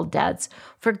incredible debts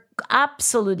for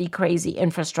absolutely crazy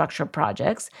infrastructure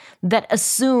projects that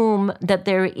assume that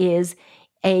there is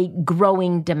a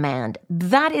growing demand.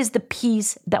 That is the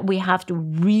piece that we have to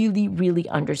really, really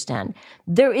understand.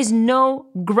 There is no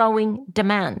growing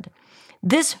demand.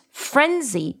 This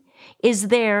frenzy is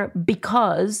there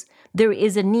because there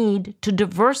is a need to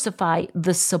diversify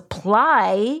the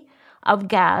supply of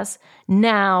gas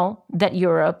now that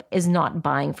Europe is not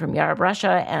buying from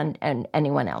Russia and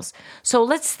anyone else. So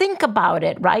let's think about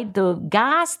it, right? The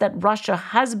gas that Russia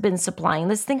has been supplying,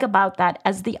 let's think about that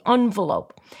as the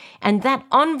envelope. And that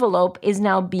envelope is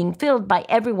now being filled by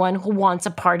everyone who wants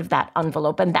a part of that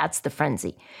envelope, and that's the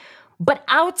frenzy. But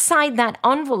outside that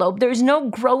envelope, there's no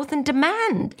growth in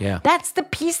demand. Yeah. That's the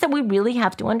piece that we really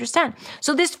have to understand.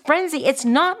 So this frenzy, it's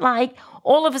not like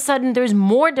all of a sudden there's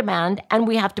more demand and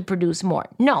we have to produce more.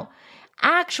 No.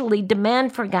 Actually,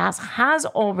 demand for gas has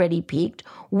already peaked.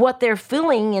 What they're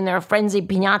filling in their frenzy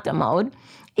piñata mode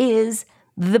is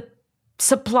the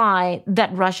supply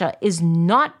that Russia is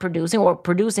not producing, or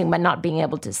producing but not being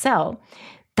able to sell.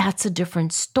 That's a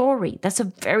different story. That's a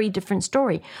very different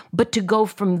story. But to go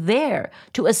from there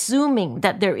to assuming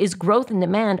that there is growth in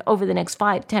demand over the next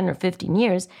 5, 10, or 15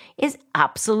 years is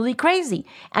absolutely crazy.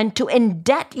 And to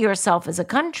indebt yourself as a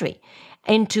country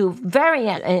into very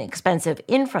expensive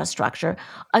infrastructure,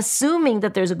 assuming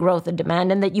that there's a growth in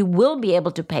demand and that you will be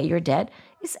able to pay your debt,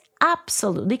 is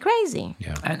absolutely crazy.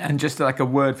 Yeah. And just like a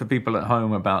word for people at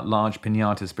home about large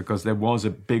piñatas, because there was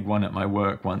a big one at my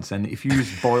work once, and if you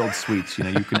use boiled sweets,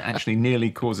 you can actually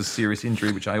nearly cause a serious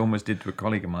injury, which I almost did to a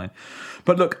colleague of mine.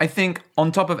 But look, I think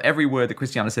on top of every word that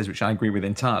Christiana says, which I agree with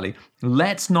entirely,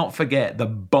 let's not forget the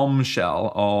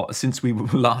bombshell, or since we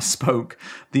last spoke,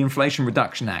 the Inflation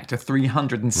Reduction Act, a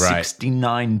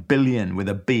 $369 billion with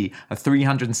a B, a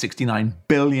 $369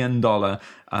 billion.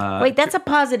 Wait, that's a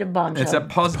positive bombshell. It's a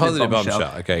positive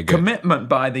bombshell. Okay, good. Commitment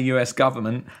by the U.S.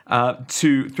 government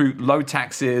through low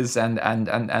taxes and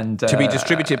to be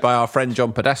distributed by our friend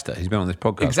John Podesta. He's been on this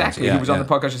podcast. Exactly, he was on the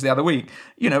podcast just the other week.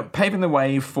 Paving the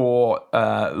way for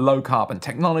low carbon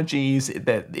technologies.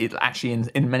 It actually,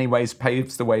 in many ways,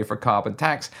 paves the way for a carbon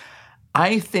tax.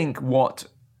 I think what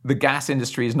the gas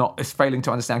industry is failing to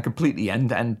understand completely,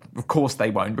 and of course they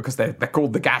won't, because they're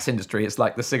called the gas industry. It's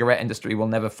like the cigarette industry will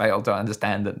never fail to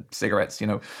understand that cigarettes,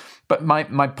 But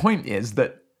my point is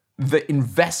that the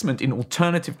investment in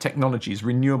alternative technologies,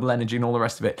 renewable energy and all the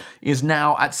rest of it is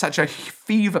now at such a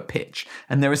fever pitch,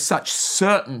 and there is such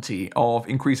certainty of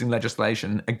increasing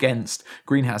legislation against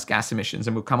greenhouse gas emissions,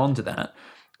 and we'll come on to that,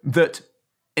 that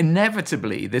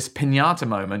inevitably this piñata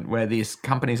moment where these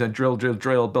companies are drill,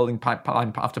 building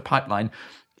pipeline after pipeline,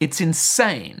 it's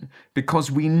insane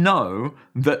because we know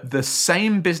that the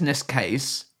same business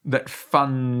case that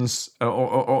funds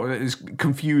or is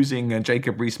confusing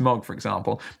Jacob Rees-Mogg, for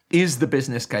example, is the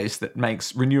business case that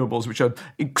makes renewables, which are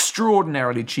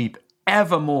extraordinarily cheap,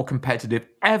 ever more competitive,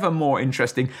 ever more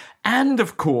interesting, and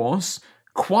of course,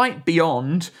 quite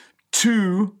beyond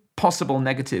two possible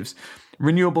negatives.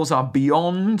 Renewables are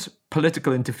beyond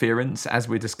political interference, as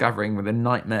we're discovering with a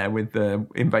nightmare with the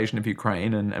invasion of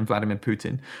Ukraine and Vladimir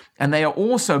Putin. And they are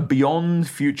also beyond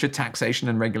future taxation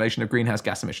and regulation of greenhouse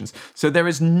gas emissions. So there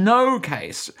is no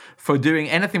case for doing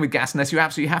anything with gas unless you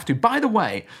absolutely have to. By the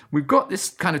way, we've got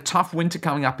this kind of tough winter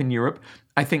coming up in Europe.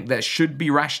 I think there should be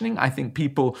rationing. I think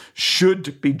people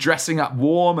should be dressing up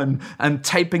warm and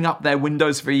taping up their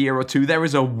windows for a year or two. There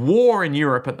is a war in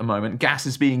Europe at the moment. Gas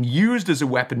is being used as a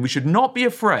weapon. We should not be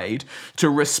afraid to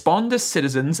respond as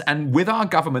citizens and with our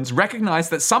governments recognize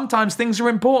that sometimes things are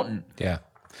important. Yeah.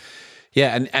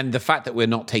 Yeah, and the fact that we're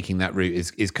not taking that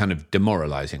route is kind of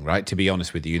demoralizing, right? To be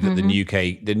honest with you, that the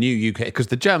new UK, because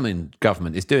the German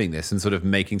government is doing this and sort of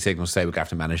making signals say we're going to have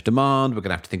to manage demand, we're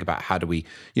going to have to think about how do we,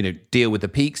 deal with the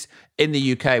peaks. In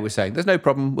the UK, we're saying there's no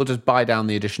problem. We'll just buy down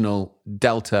the additional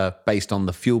delta based on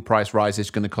the fuel price rise. It's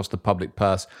going to cost the public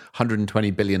purse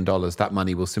 $120 billion. That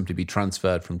money will simply be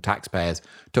transferred from taxpayers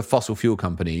to fossil fuel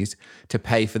companies to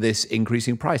pay for this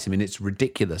increasing price. I mean, it's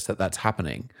ridiculous that that's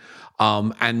happening.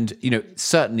 And,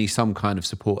 certainly some kind of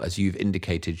support, as you've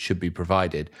indicated, should be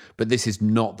provided. But this is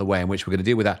not the way in which we're going to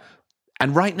deal with that.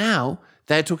 And right now,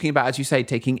 they're talking about, as you say,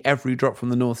 taking every drop from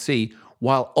the North Sea,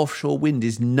 while offshore wind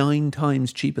is 9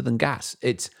 times cheaper than gas.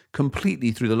 It's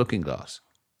completely through the looking glass.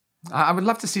 I would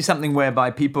love to see something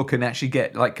whereby people can actually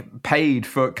get paid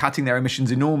for cutting their emissions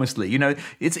enormously.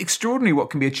 It's extraordinary what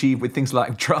can be achieved with things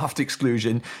like draft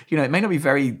exclusion. It may not be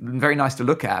very, very nice to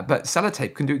look at, but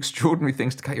sellotape can do extraordinary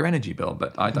things to cut your energy bill.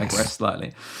 But I digress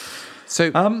slightly.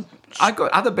 So I've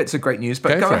got other bits of great news,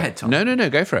 but go ahead, Tom. No,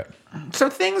 go for it. So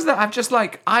things that I've just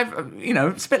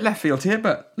it's a bit left field here,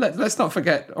 but let's not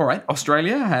forget, all right,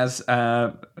 Australia has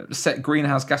set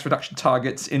greenhouse gas reduction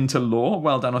targets into law.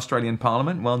 Well done, Australian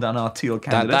Parliament. Well done, our teal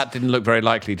candidates. That didn't look very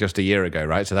likely just a year ago,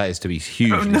 right? So that is to be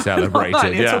hugely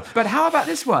celebrated. Yeah. But how about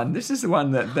this one? This is the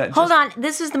one that Hold on.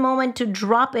 This is the moment to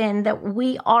drop in that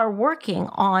we are working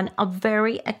on a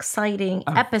very exciting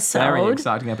episode. Very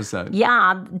exciting episode.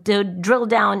 Yeah, to drill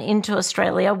down into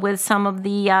Australia with some of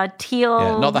the teal...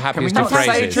 Yeah, not the happiest of not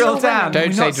phrases. say drill down.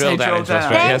 Don't say drill down into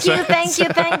Australia.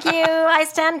 Thank you. I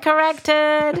stand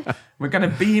corrected. We're going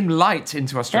to beam light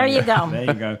into Australia. There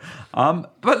you go.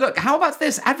 But look, how about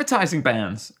this? Advertising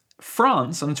bans.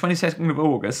 France, on the 22nd of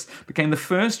August, became the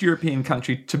first European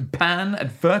country to ban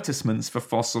advertisements for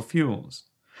fossil fuels.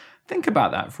 Think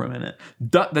about that for a minute.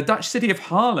 The Dutch city of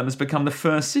Haarlem has become the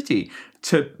first city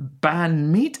to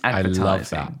ban meat advertising. I love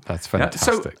that. That's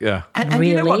fantastic. And really?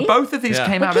 You know what? Both of these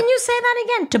came out. Can you say that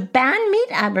again? To ban meat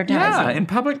advertising? Yeah, in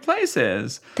public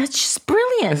places. That's just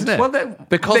brilliant. Isn't it? Well,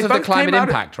 because of the climate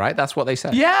impact, right? That's what they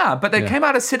said. Yeah, but they came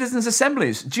out of citizens'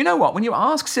 assemblies. Do you know what? When you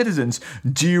ask citizens,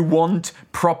 do you want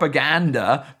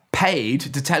propaganda paid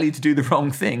to tell you to do the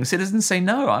wrong thing, citizens say,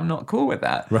 no, I'm not cool with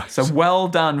that. Right. So well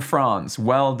done, France.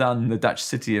 Well done, the Dutch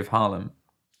city of Haarlem.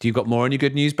 Do you got more on your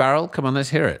good news barrel? Come on, let's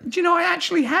hear it. Do you know, I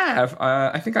actually have.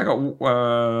 I think I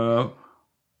got...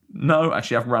 No,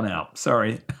 actually, I've run out.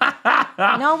 Sorry.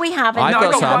 No, we haven't.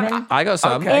 I got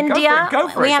some. Okay, India. Go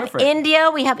for it. We have India.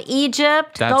 We have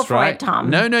Egypt. That's go for right. it, Tom.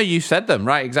 No, you said them.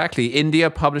 Right, exactly. India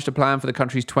published a plan for the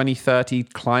country's 2030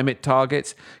 climate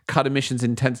targets, cut emissions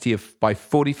intensity by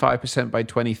 45% by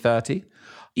 2030.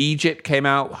 Egypt came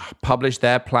out, published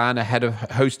their plan ahead of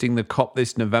hosting the COP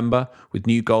this November with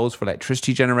new goals for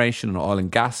electricity generation and oil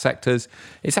and gas sectors.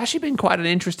 It's actually been quite an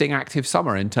interesting, active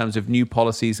summer in terms of new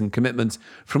policies and commitments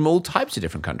from all types of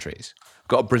different countries.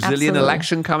 Got a Brazilian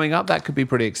election coming up. That could be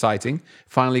pretty exciting.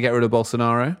 Finally get rid of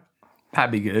Bolsonaro.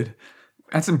 That'd be good.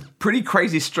 And some pretty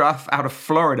crazy stuff out of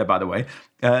Florida, by the way.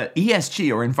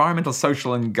 ESG, or environmental,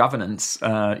 social, and governance,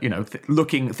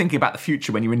 thinking about the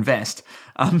future when you invest,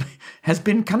 has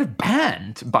been kind of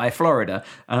banned by Florida.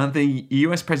 The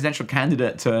US presidential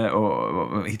candidate,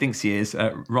 or he thinks he is,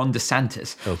 Ron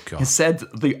DeSantis, has said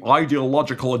the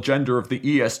ideological agenda of the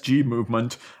ESG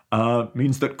movement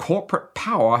means that corporate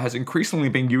power has increasingly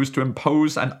been used to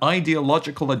impose an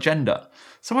ideological agenda.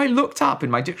 So I looked up in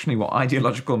my dictionary what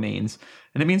ideological means,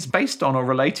 and it means based on or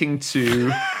relating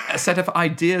to a set of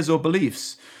ideas or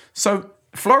beliefs. So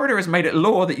Florida has made it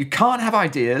law that you can't have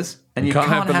ideas and you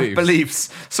can't have beliefs.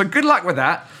 So good luck with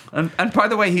that. And by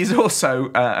the way, he's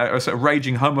also a sort of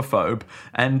raging homophobe,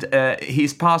 and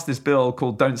he's passed this bill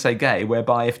called Don't Say Gay,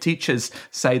 whereby if teachers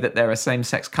say that there are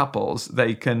same-sex couples,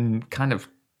 they can kind of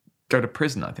go to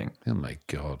prison, I think. Oh, my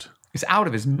God. He's out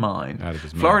of his mind.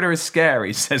 Florida is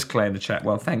scary, says Clay in the chat.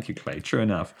 Well, thank you, Clay. True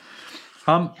enough.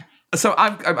 So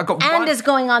I've got and is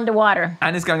going underwater.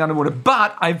 And is going underwater.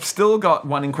 But I've still got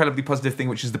one incredibly positive thing,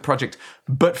 which is the project.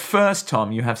 But first,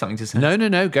 Tom, you have something to say.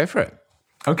 No. Go for it.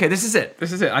 Okay, this is it.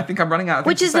 I think I'm running out of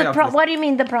things Which is to say the what do you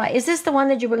mean the prize? Is this the one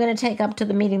that you were going to take up to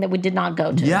the meeting that we did not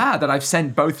go to? Yeah, that I've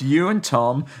sent both you and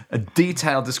Tom a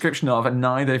detailed description of, and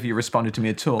neither of you responded to me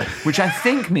at all. Which I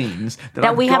think means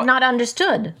that we have not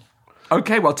understood.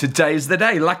 Okay, well, today's the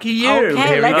day. Lucky you.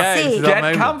 Okay, let's see.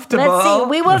 Get comfortable. Let's see.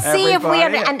 We will see if we...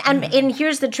 everybody. And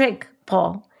here's the trick,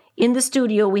 Paul. In the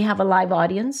studio, we have a live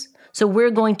audience. So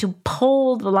we're going to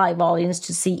poll the live audience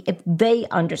to see if they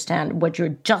understand what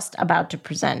you're just about to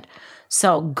present.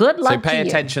 So good luck to you. So pay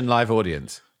attention, live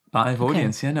audience. Live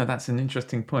audience. Yeah, no, that's an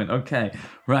interesting point. Okay.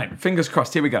 Right. Fingers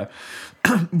crossed. Here we go.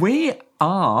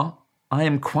 I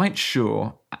am quite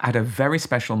sure, at a very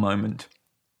special moment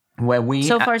where we...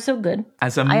 So far, so good.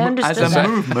 As a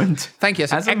movement... Thank you.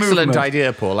 That's an excellent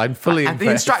idea, Paul. I'm fully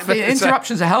impressed. The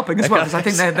interruptions are helping as well, because I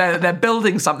think they're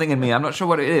building something in me. I'm not sure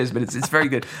what it is, but it's very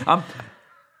good.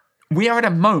 We are at a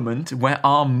moment where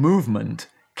our movement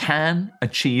can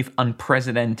achieve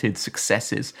unprecedented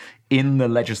successes in the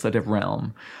legislative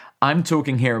realm. I'm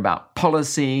talking here about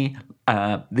policy.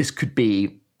 This could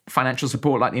be financial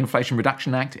support like the Inflation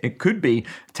Reduction Act. It could be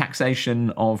taxation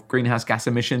of greenhouse gas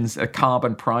emissions, a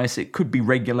carbon price. It could be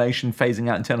regulation phasing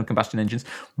out internal combustion engines.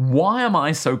 Why am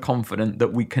I so confident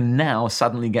that we can now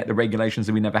suddenly get the regulations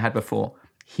that we never had before?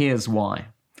 Here's why.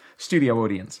 Studio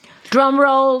audience. Drum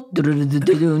roll.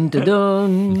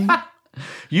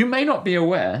 You may not be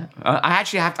aware. I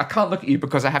can't look at you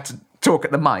because I have to talk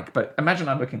at the mic, but imagine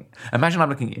I'm looking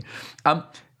at you.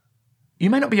 You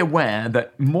may not be aware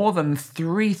that more than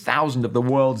 3,000 of the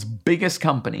world's biggest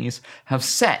companies have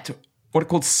set what are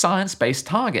called science-based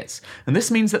targets. And this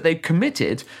means that they've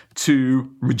committed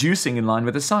to reducing in line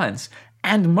with the science.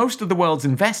 And most of the world's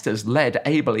investors, led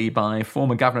ably by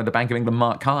former Governor of the Bank of England,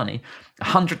 Mark Carney,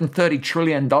 $130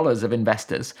 trillion of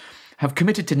investors, have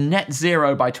committed to net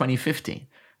zero by 2050.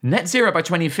 Net zero by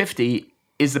 2050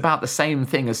 is about the same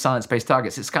thing as science-based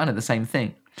targets. It's kind of the same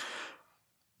thing.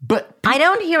 But I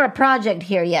don't hear a project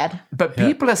here yet. But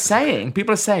people are saying,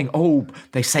 oh,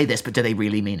 they say this, but do they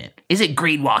really mean it? Is it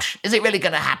greenwash? Is it really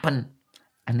going to happen?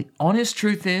 And the honest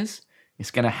truth is,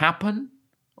 it's going to happen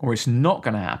or it's not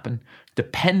going to happen,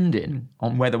 depending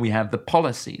on whether we have the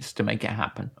policies to make it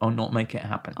happen or not make it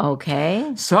happen.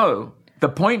 Okay. So the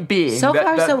point being so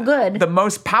good. The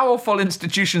most powerful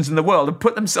institutions in the world have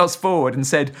put themselves forward and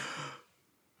said,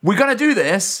 we're going to do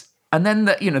this. And then,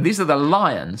 these are the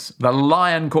lions, the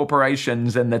lion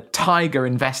corporations and the tiger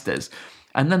investors.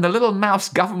 And then the little mouse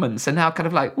governments are now kind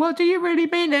of like, well, do you really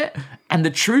mean it? And the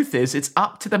truth is, it's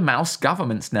up to the mouse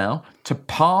governments now to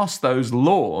pass those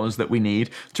laws that we need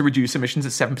to reduce emissions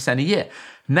at 7% a year.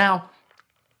 Now,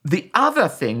 the other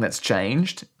thing that's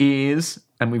changed is,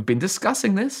 and we've been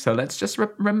discussing this, so let's just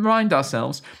remind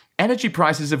ourselves, energy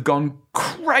prices have gone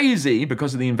crazy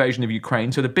because of the invasion of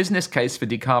Ukraine, so the business case for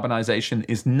decarbonisation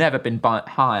has never been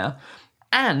higher.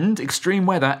 And extreme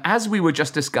weather, as we were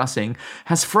just discussing,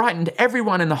 has frightened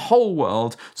everyone in the whole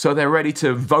world, so they're ready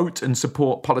to vote and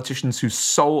support politicians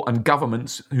and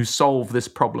governments who solve this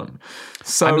problem.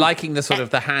 So I'm liking the sort of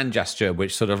the hand gesture,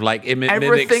 which sort of like everything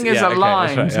mimics, is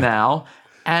aligned right, now.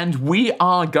 And we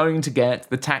are going to get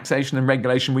the taxation and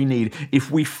regulation we need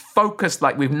if we focus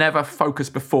like we've never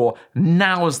focused before.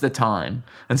 Now's the time.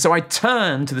 And so I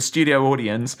turn to the studio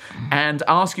audience and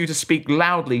ask you to speak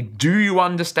loudly. Do you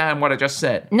understand what I just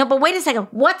said? No, but wait a second.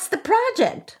 What's the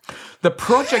project? The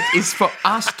project is for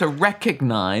us to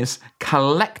recognize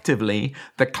collectively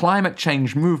the climate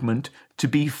change movement to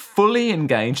be fully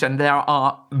engaged, and there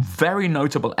are very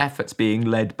notable efforts being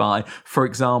led by, for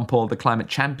example, the Climate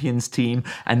Champions team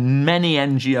and many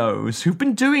NGOs who've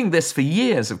been doing this for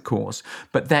years, of course,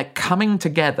 but they're coming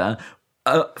together,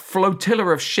 a flotilla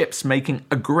of ships making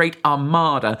a great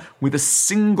armada with a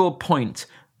single point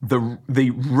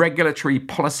the regulatory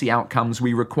policy outcomes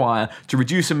we require to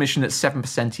reduce emission at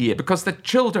 7% a year, because the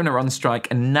children are on strike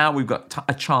and now we've got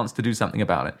a chance to do something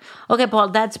about it. Okay, Paul,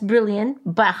 that's brilliant.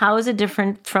 But how is it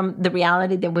different from the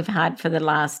reality that we've had for the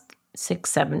last 6,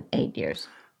 7, 8 years?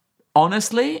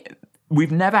 Honestly,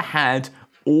 we've never had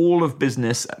all of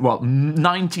business,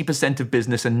 90% of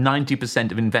business and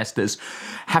 90% of investors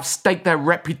have staked their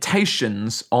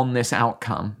reputations on this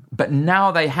outcome. But now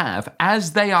they have,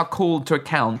 as they are called to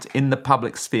account in the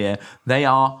public sphere, they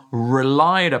are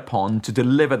relied upon to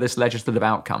deliver this legislative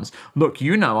outcomes. Look,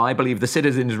 I believe the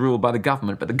citizen is ruled by the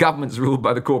government, but the government is ruled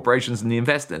by the corporations and the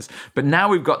investors. But now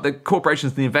we've got the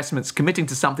corporations and the investments committing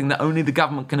to something that only the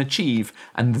government can achieve,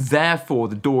 and therefore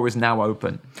the door is now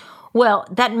open. Well,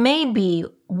 that may be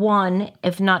one,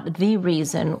 if not the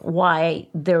reason, why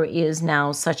there is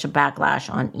now such a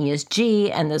backlash on ESG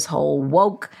and this whole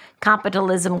woke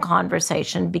capitalism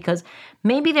conversation, because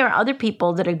maybe there are other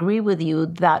people that agree with you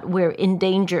that we're in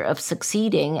danger of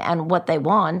succeeding, and what they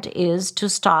want is to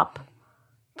stop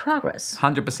progress.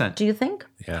 100%. Do you think?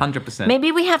 Yeah. 100%.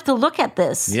 Maybe we have to look at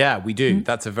this. Yeah, we do.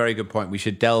 That's a very good point. We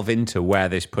should delve into where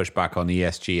this pushback on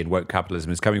ESG and woke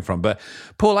capitalism is coming from. But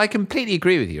Paul, I completely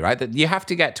agree with you, right? That you have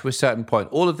to get to a certain point.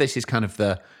 All of this is kind of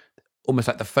almost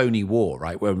like the phony war,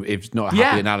 right? Where it's not a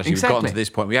happy analogy. Exactly. We've gotten to this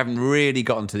point. We haven't really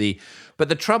gotten to but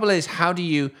the trouble is, how do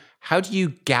you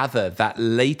gather that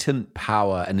latent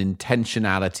power and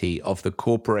intentionality of the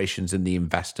corporations and the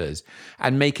investors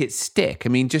and make it stick? I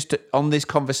mean, on this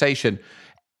conversation,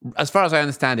 as far as I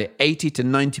understand it, 80 to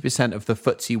 90% of the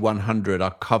FTSE 100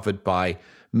 are covered by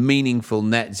meaningful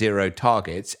net zero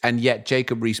targets. And yet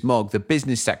Jacob Rees-Mogg, the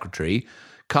business secretary,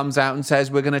 comes out and says,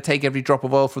 we're going to take every drop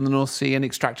of oil from the North Sea and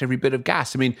extract every bit of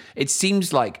gas. I mean, it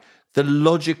seems like the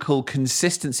logical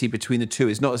consistency between the two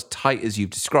is not as tight as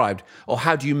you've described. Or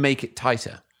how do you make it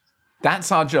tighter?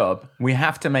 That's our job. We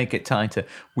have to make it tighter.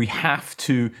 We have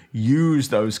to use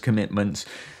those commitments.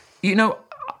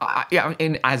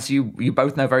 As you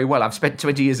both know very well, I've spent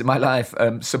 20 years of my life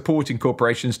supporting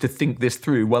corporations to think this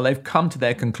through. Well, they've come to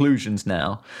their conclusions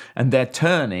now, and they're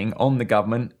turning on the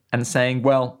government and saying,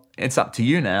 well, it's up to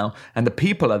you now. And the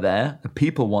people are there. The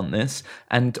people want this.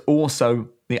 And also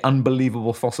the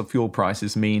unbelievable fossil fuel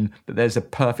prices mean that there's a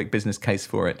perfect business case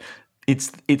for it.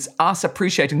 It's us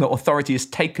appreciating that authority is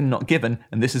taken, not given,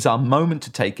 and this is our moment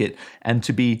to take it and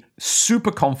to be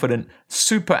super confident,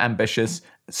 super ambitious,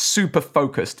 super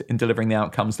focused in delivering the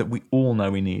outcomes that we all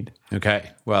know we need.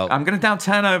 Okay, well, I'm going to now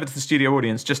turn over to the studio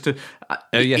audience just to,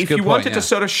 if you wanted to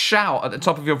sort of shout at the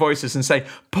top of your voices and say,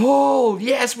 Paul,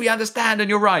 yes, we understand and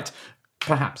you're right,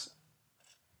 perhaps.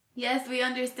 Yes, we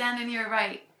understand and you're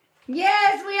right.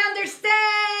 Yes, we understand.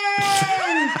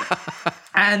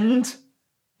 And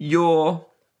you're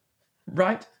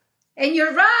right. And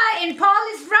you're right. And Paul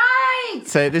is right.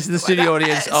 So this is the studio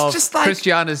audience of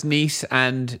Christiana's niece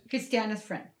and Christiana's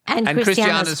friend. And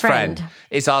Christiana's friend.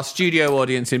 It's our studio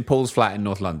audience in Paul's flat in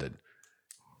North London.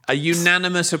 A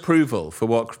unanimous approval for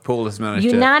what Paul has managed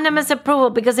Unanimous approval,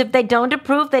 because if they don't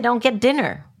approve, they don't get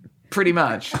dinner. Pretty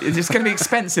much. It's going to be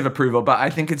expensive approval, but I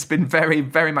think it's been very,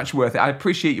 very much worth it. I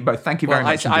appreciate you both. Thank you very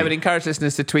much. I would encourage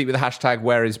listeners to tweet with the hashtag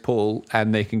 #WhereIsPaul,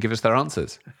 and they can give us their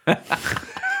answers.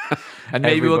 And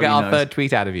maybe we'll get our third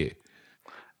tweet out of you.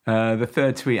 The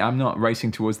third tweet, I'm not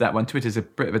racing towards that one. Twitter's a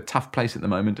bit of a tough place at the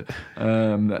moment.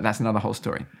 That's another whole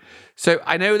story. So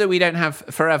I know that we don't have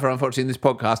forever, unfortunately, in this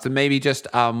podcast, and maybe just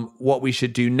what we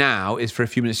should do now is for a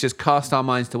few minutes just cast our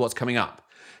minds to what's coming up.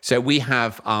 So we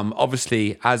have,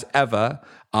 obviously, as ever,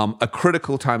 a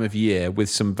critical time of year with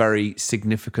some very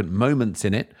significant moments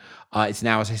in it. It's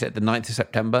now, as I said, the 9th of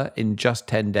September. In just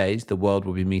 10 days, the world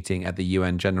will be meeting at the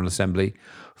UN General Assembly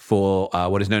for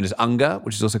what is known as UNGA,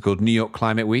 which is also called New York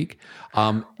Climate Week.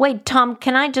 Wait, Tom,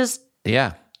 can I just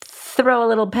throw a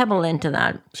little pebble into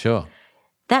that? Sure.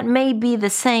 That may be the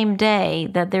same day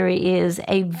that there is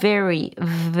a very,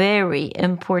 very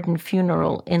important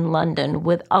funeral in London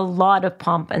with a lot of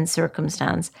pomp and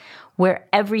circumstance, where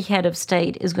every head of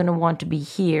state is going to want to be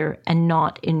here and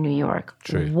not in New York.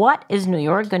 True. What is New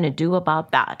York going to do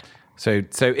about that? So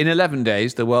in 11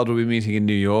 days, the world will be meeting in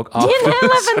New York. In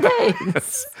 11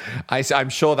 days? I'm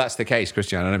sure that's the case,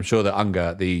 Christian, and I'm sure that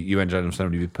UNGA, the UN General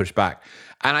Assembly, will be pushed back.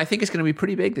 And I think it's going to be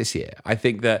pretty big this year. I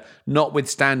think that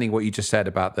notwithstanding what you just said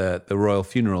about the royal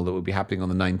funeral that will be happening on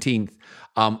the 19th,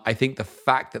 I think the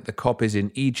fact that the COP is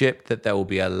in Egypt, that there will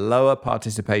be a lower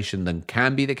participation than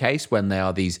can be the case when they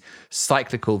are these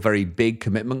cyclical, very big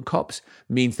commitment COPs,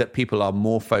 means that people are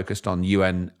more focused on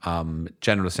UN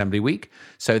General Assembly Week.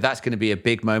 So that's going to be a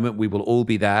big moment. We will all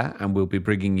be there and we'll be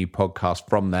bringing you podcasts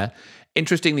from there.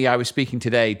 Interestingly, I was speaking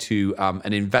today to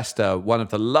an investor, one of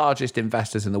the largest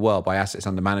investors in the world by assets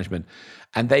under management,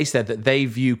 and they said that they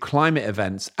view climate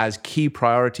events as key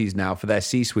priorities now for their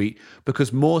C-suite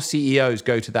because more CEOs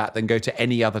go to that than go to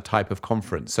any other type of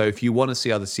conference. So if you want to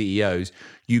see other CEOs,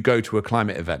 you go to a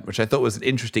climate event, which I thought was an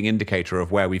interesting indicator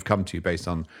of where we've come to based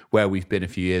on where we've been a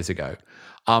few years ago.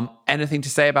 Anything to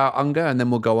say about UNGA, and then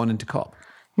we'll go on into COP?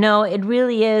 No, it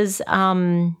really is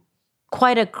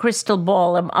quite a crystal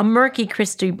ball, a murky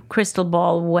crystal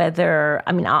ball. Whether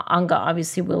UNGA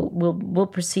obviously will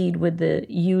proceed with the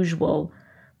usual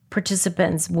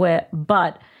participants,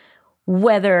 but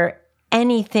whether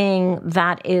anything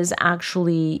that is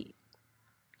actually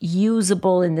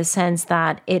usable in the sense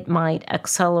that it might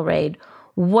accelerate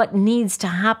what needs to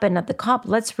happen at the COP.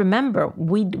 Let's remember,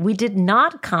 we did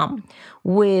not come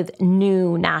with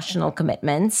new national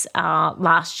commitments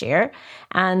last year,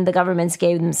 and the governments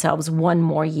gave themselves one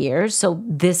more year. So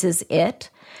this is it.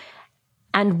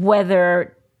 And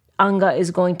whether UNGA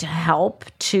is going to help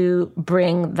to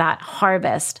bring that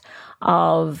harvest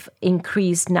of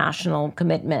increased national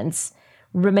commitments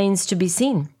remains to be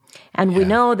seen. And we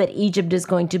know that Egypt is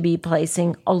going to be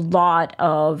placing a lot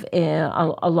of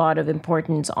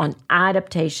importance on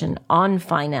adaptation, on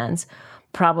finance,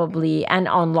 probably, and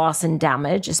on loss and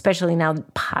damage, especially now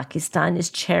that Pakistan is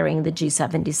chairing the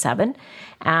G77.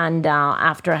 And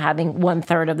after having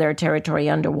 1/3 of their territory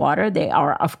underwater, they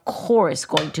are, of course,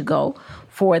 going to go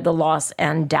for the loss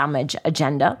and damage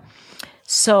agenda.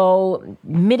 So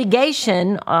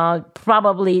mitigation,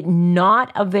 probably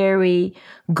not a very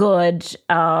good,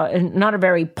 not a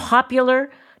very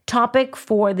popular topic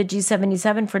for the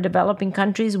G77 for developing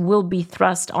countries, will be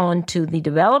thrust onto the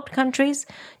developed countries,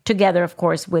 together, of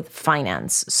course, with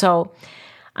finance. So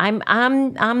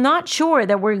I'm not sure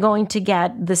that we're going to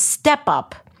get the step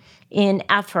up in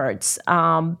efforts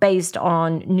based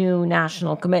on new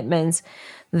national commitments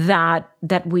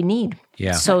that we need.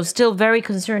 Yeah. So still very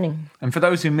concerning. And for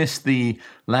those who missed the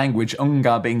language,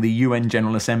 UNGA being the UN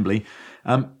General Assembly,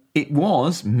 it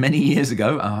was many years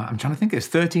ago, I'm trying to think, it's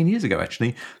 13 years ago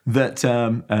actually, that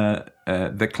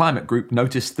the climate group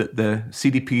noticed that the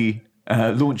CDP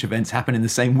launch events happen in the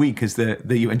same week as the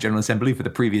UN General Assembly for the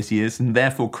previous years, and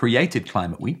therefore created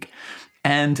Climate Week.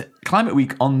 And Climate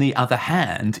Week, on the other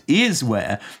hand, is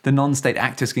where the non-state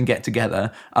actors can get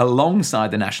together alongside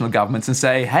the national governments and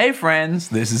say, hey, friends,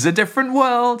 this is a different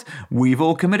world. We've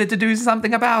all committed to do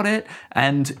something about it.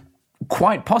 And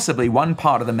quite possibly one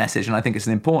part of the message, and I think it's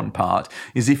an important part,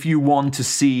 is if you want to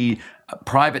see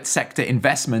private sector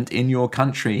investment in your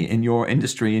country, in your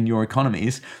industry, in your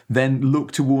economies, then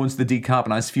look towards the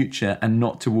decarbonized future and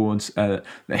not towards the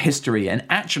history. And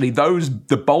actually,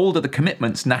 the bolder the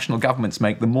commitments national governments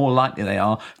make, the more likely they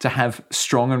are to have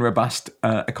strong and robust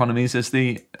economies as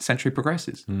the century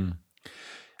progresses. Mm.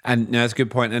 And no, that's a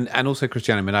good point. And also,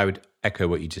 Christiana, I would echo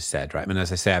what you just said, right?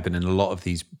 As I say, I've been in a lot of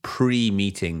these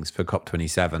pre-meetings for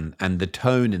COP27, and the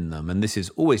tone in them, and this is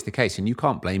always the case, and you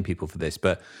can't blame people for this,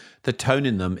 but the tone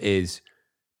in them is,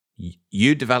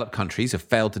 you developed countries have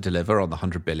failed to deliver on the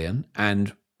 100 billion,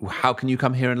 and how can you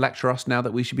come here and lecture us now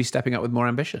that we should be stepping up with more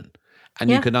ambition?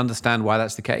 And you can understand why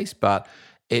that's the case, but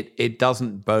it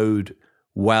doesn't bode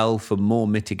well for more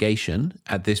mitigation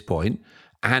at this point.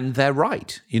 And they're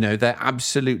right. They're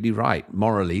absolutely right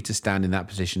morally to stand in that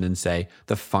position and say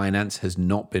the finance has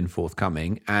not been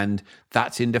forthcoming, and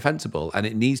that's indefensible, and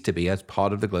it needs to be as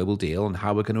part of the global deal on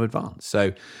how we're going to advance.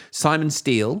 So Simon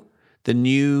Steele, the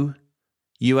new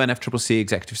UNFCCC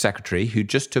Executive Secretary, who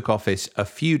just took office a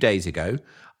few days ago,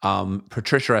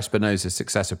 Patricia Espinosa's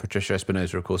successor, Patricia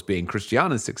Espinosa, of course, being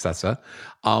Christiana's successor,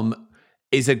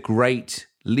 is a great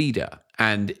leader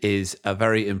and is a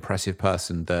very impressive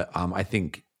person that I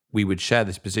think we would share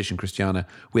this position, Christiana.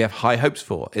 We have high hopes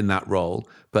for in that role,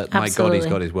 but my God, he's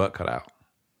got his work cut out.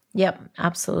 Yep,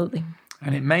 absolutely.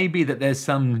 And it may be that there's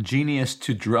some genius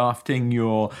to drafting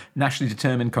your nationally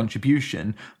determined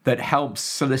contribution that helps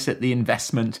solicit the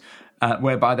investment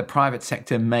whereby the private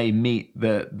sector may meet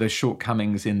the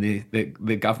shortcomings in the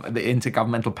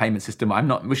intergovernmental payment system. I'm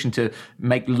not wishing to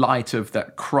make light of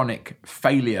that chronic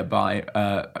failure by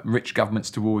rich governments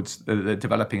towards the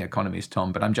developing economies,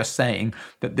 Tom, but I'm just saying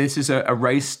that this is a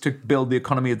race to build the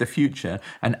economy of the future,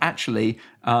 and actually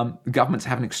governments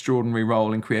have an extraordinary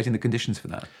role in creating the conditions for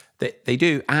that. They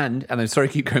do, and I'm sorry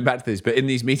to keep going back to this, but in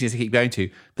these meetings I keep going to,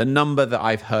 the number that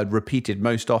I've heard repeated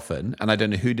most often, and I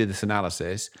don't know who did this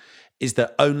analysis, is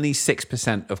that only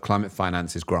 6% of climate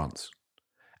finance is grants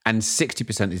and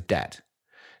 60% is debt.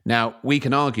 Now, we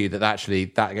can argue that actually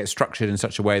that gets structured in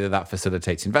such a way that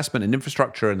facilitates investment in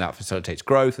infrastructure and that facilitates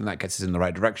growth and that gets us in the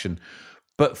right direction.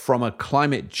 But from a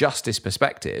climate justice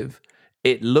perspective,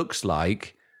 it looks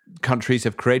like countries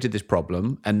have created this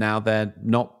problem and now they're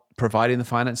not providing the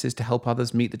finances to help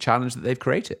others meet the challenge that they've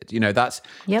created. You know, that's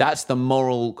the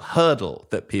moral hurdle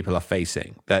that people are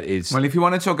facing. That is... Well, if you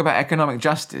want to talk about economic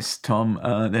justice, Tom,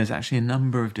 there's actually a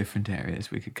number of different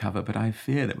areas we could cover, but I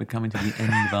fear that we're coming to the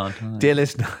end of our time. Dear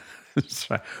listener,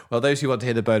 well, those who want to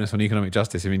hear the bonus on economic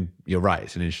justice, I mean, you're right,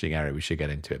 it's an interesting area. We should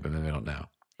get into it, but maybe not now.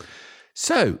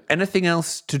 So, anything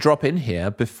else to drop in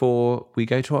here before we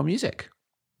go to our music?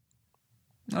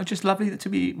 Oh, just lovely to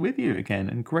be with you again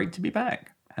and great to be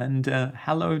back. And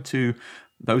hello to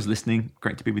those listening.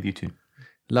 Great to be with you too.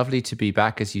 Lovely to be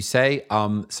back, as you say.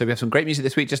 So we have some great music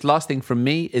this week. Just last thing from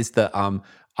me is that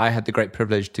I had the great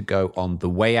privilege to go on The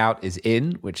Way Out Is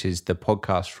In, which is the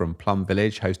podcast from Plum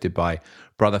Village, hosted by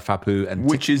Brother Fapu.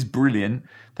 Which is brilliant.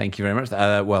 Thank you very much.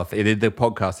 The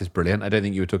podcast is brilliant. I don't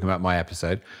think you were talking about my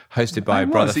episode. Hosted by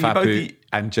Brother Fapu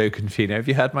and Joe Confino. Have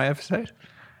you heard my episode?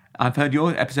 I've heard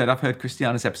your episode. I've heard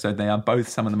Christiana's episode. They are both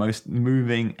some of the most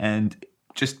moving and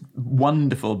just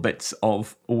wonderful bits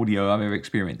of audio I've ever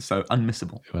experienced. So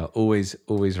unmissable. Well,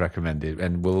 always recommended.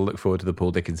 And we'll look forward to the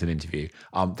Paul Dickinson interview.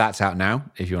 That's out now.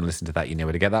 If you want to listen to that, you know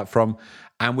where to get that from.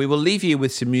 And we will leave you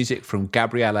with some music from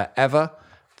Gabriella Ever.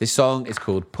 This song is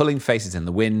called Pulling Faces in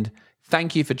the Wind.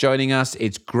 Thank you for joining us.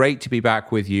 It's great to be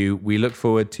back with you. We look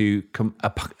forward to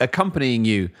accompanying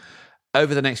you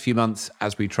over the next few months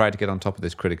as we try to get on top of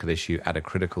this critical issue at a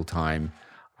critical time.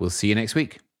 We'll see you next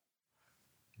week.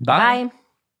 Bye.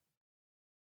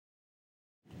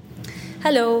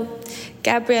 Hello,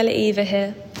 Gabriella Eva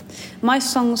here. My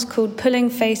song's called Pulling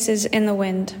Faces in the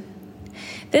Wind.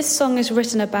 This song is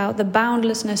written about the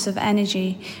boundlessness of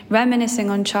energy, reminiscing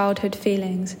on childhood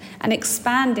feelings, and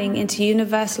expanding into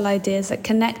universal ideas that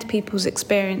connect people's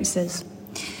experiences.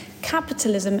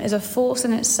 Capitalism is a force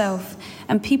in itself,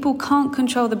 and people can't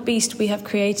control the beast we have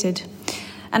created.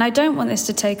 And I don't want this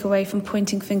to take away from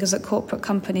pointing fingers at corporate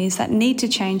companies that need to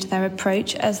change their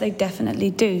approach, as they definitely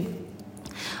do.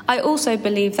 I also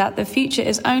believe that the future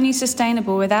is only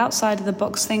sustainable with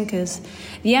outside-of-the-box thinkers.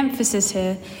 The emphasis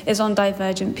here is on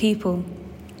divergent people.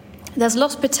 There's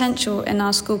lost potential in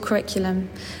our school curriculum,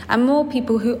 and more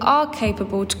people who are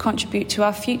capable to contribute to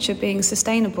our future being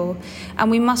sustainable,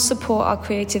 and we must support our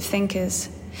creative thinkers.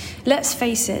 Let's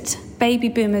face it, baby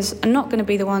boomers are not going to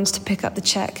be the ones to pick up the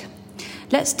check.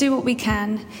 Let's do what we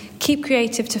can, keep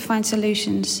creative to find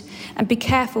solutions, and be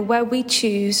careful where we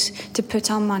choose to put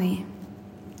our money.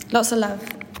 Lots of love,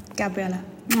 Gabriella.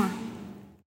 Mwah.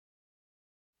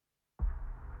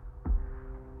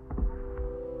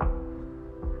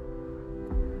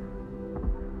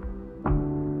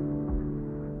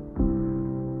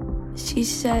 She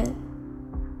said,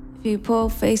 if you pull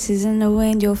faces in the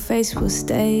wind, your face will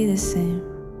stay the same.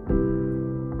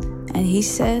 And he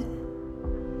said,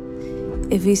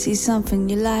 if you see something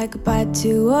you like, buy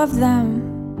two of them.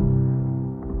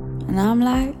 And I'm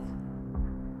like,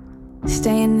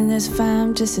 staying in this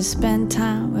fam just to spend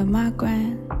time with my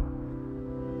gran.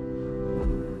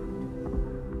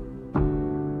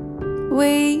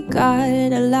 We got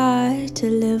a lot to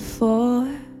live for.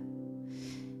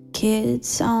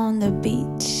 Kids on the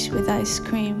beach with ice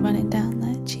cream running down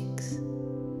their cheeks.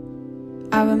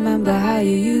 I remember how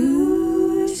you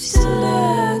used to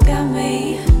look at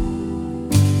me.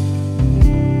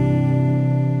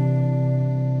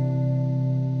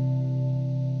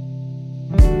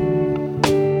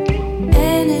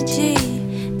 Energy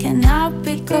cannot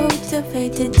be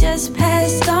cultivated, just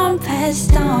passed on,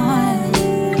 passed on.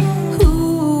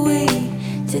 Who we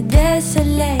to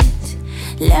desolate?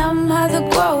 Let mother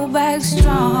grow back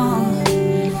strong.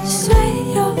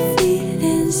 Sway your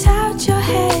feelings out your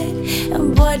head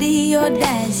and body your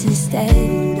dance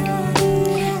instead.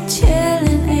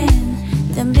 Chilling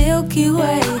in the Milky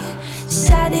Way,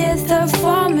 Saturday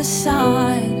from the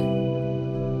sun.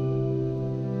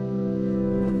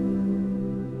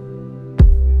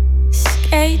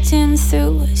 Skating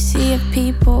through a sea of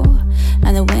people,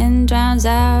 and the wind drowns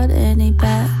out any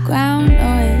background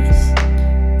noise.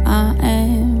 I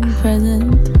am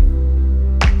present.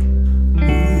 I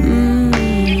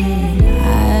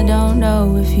don't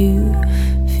know if you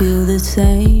feel the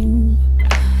same,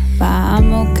 but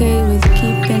I'm okay with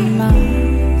keeping my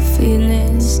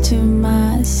feelings to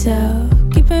myself.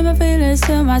 Keeping my feelings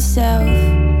to myself.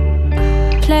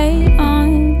 Play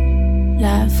on,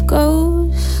 life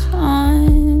goes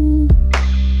on.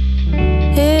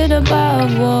 Head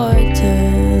above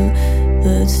water,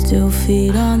 but still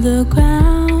feet on the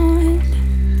ground.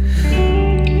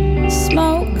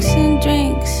 Smokes and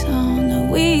drinks on the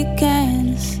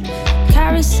weekends.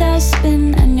 Carousel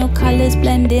spin and your colors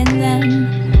blend in them.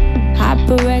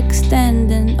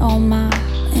 Hyperextending all my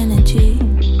energy. energy.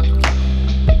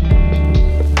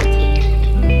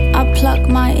 I pluck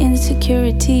my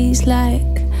insecurities like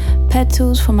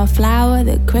petals from a flower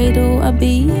that cradle a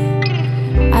bee.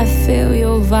 I feel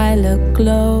your violet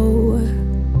glow.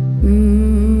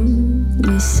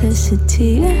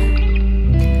 Necessity.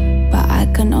 But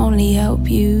I can only help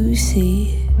you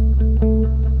see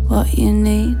what you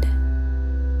need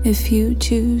if you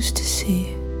choose to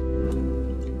see.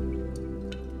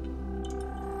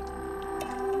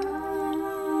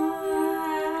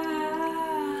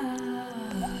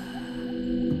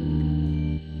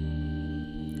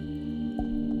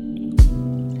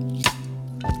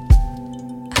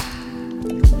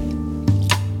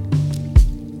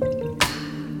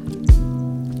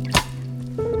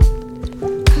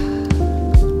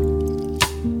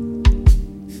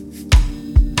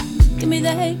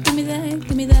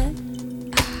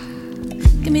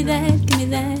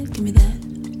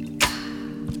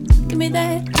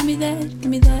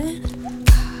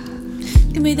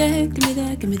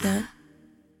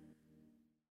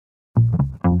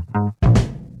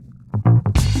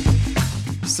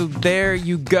 So there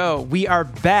you go. We are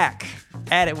back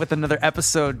at it with another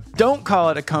episode. Don't call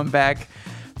it a comeback.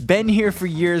 Been here for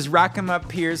years, rocking my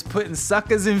peers, putting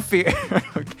suckers in fear.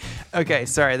 Okay,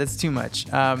 sorry, that's too much.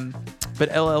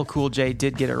 But LL Cool J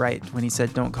did get it right when he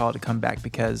said don't call it a comeback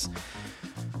because,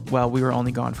 well, we were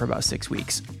only gone for about 6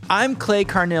 weeks. I'm Clay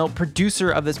Carnill,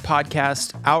 producer of this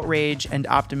podcast, Outrage and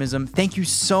Optimism. Thank you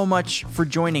so much for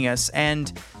joining us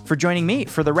and for joining me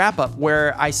for the wrap-up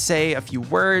where I say a few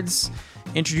words,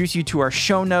 introduce you to our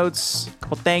show notes, a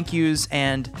couple thank yous,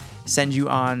 and send you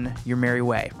on your merry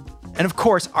way. And of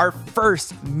course, our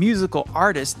first musical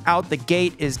artist out the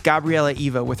gate is Gabriela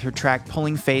Iva with her track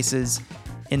Pulling Faces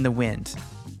in the Wind.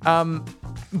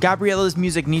 Gabriela's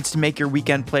music needs to make your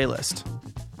weekend playlist.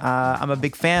 I'm a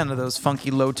big fan of those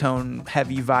funky low-tone,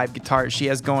 heavy vibe guitars she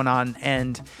has going on,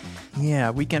 and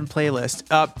yeah, weekend playlist.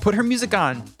 Put her music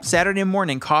on. Saturday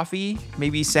morning coffee,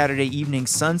 maybe Saturday evening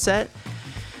sunset.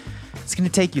 It's gonna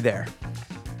take you there.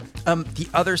 The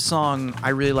other song I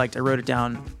really liked, I wrote it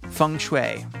down, Feng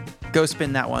Shui. Go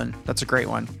spin that one. That's a great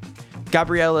one.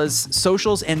 Gabriela's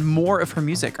socials and more of her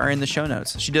music are in the show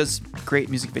notes. She does great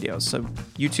music videos. So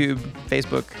YouTube,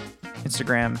 Facebook,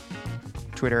 Instagram,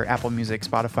 Twitter, Apple Music,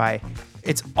 Spotify.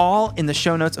 It's all in the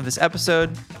show notes of this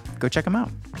episode. Go check them out.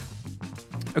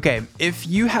 Okay, if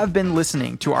you have been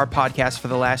listening to our podcast for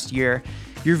the last year,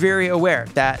 you're very aware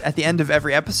that at the end of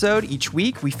every episode, each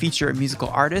week, we feature a musical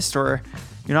artist or,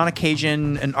 on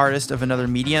occasion, an artist of another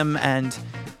medium. And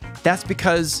that's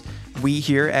because we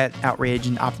here at Outrage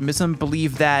and Optimism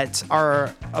believe that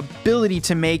our ability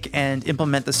to make and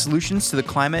implement the solutions to the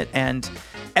climate and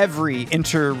every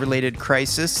interrelated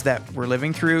crisis that we're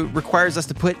living through requires us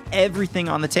to put everything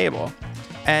on the table.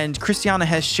 And Christiana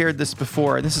has shared this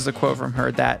before, and this is a quote from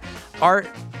her, that art,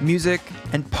 music,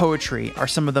 and poetry are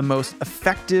some of the most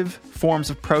effective forms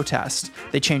of protest.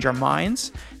 They change our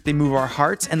minds, they move our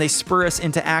hearts, and they spur us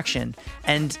into action.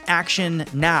 And action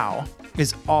now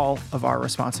is all of our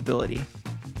responsibility.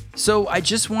 So I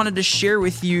just wanted to share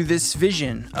with you this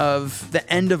vision of the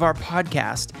end of our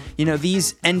podcast.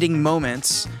 These ending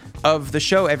moments of the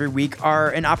show every week are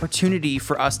an opportunity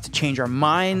for us to change our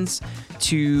minds,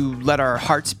 to let our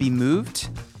hearts be moved,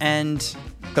 and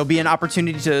there'll be an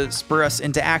opportunity to spur us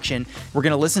into action. We're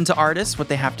going to listen to artists, what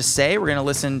they have to say. We're going to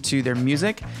listen to their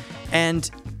music. And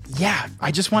yeah,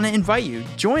 I just want to invite you.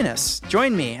 Join us.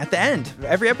 Join me at the end of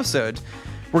every episode.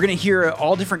 We're going to hear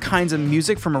all different kinds of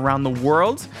music from around the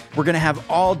world. We're going to have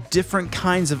all different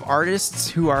kinds of artists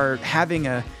who are having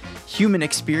a human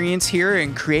experience here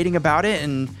and creating about it.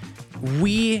 And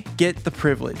we get the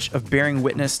privilege of bearing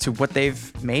witness to what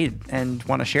they've made and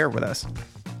want to share with us.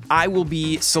 I will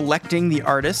be selecting the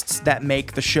artists that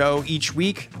make the show each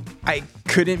week. I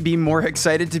couldn't be more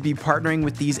excited to be partnering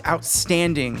with these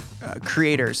outstanding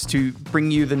creators to bring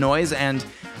you the noise. And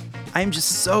I'm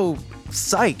just so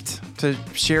psyched to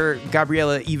share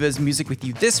Gabriela Iva's music with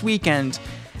you this week, and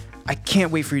I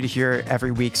can't wait for you to hear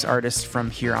every week's artist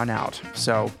from here on out.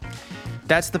 So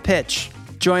that's the pitch.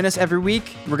 Join us every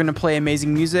week. We're going to play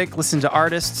amazing music, listen to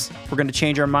artists. We're going to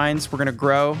change our minds. We're going to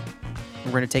grow.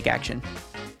 We're going to take action.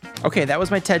 Okay, that was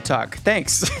my TED Talk.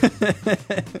 Thanks.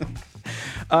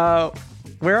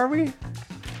 Where are we?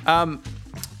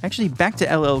 Actually, back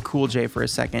to LL Cool J for a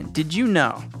second. Did you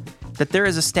know that there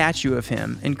is a statue of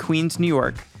him in Queens, New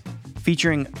York,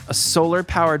 featuring a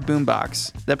solar-powered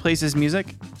boombox that plays his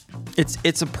music?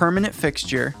 It's a permanent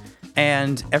fixture,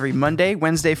 and every Monday,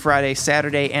 Wednesday, Friday,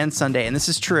 Saturday, and Sunday, and this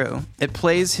is true, it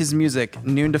plays his music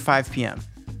noon to 5 p.m.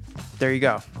 There you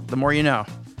go. The more you know.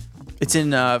 It's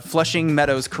in Flushing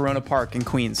Meadows, Corona Park in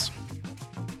Queens.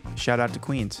 Shout out to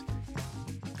Queens.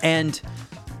 And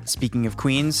speaking of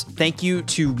Queens, thank you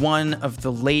to one of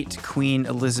the late Queen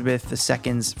Elizabeth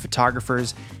II's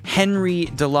photographers, Henry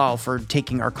Dalal, for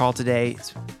taking our call today.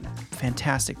 He's a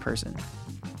fantastic person.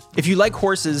 If you like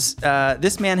horses,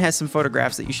 this man has some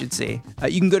photographs that you should see.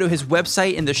 You can go to his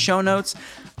website in the show notes.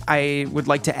 I would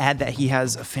like to add that he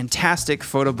has a fantastic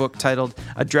photo book titled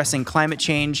Addressing Climate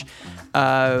Change.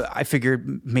 I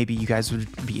figured maybe you guys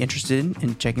would be interested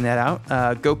in checking that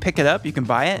out. Go pick it up. You can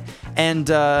buy it. And,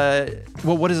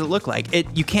 well, what does it look like?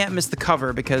 You can't miss the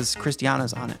cover because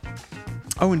Christiana's on it.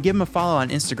 Oh, and give him a follow on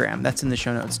Instagram. That's in the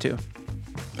show notes, too.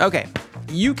 Okay,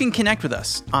 you can connect with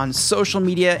us on social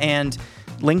media and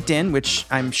LinkedIn, which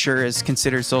I'm sure is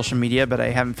considered social media, but I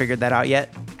haven't figured that out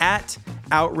yet, at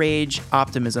Outrage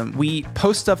Optimism. We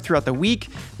post stuff throughout the week.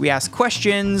 We ask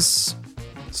questions,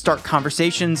 start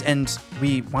conversations, and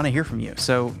we want to hear from you.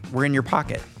 So we're in your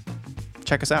pocket.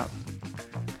 Check us out.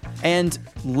 And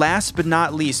last but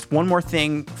not least, one more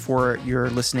thing for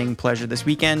your listening pleasure this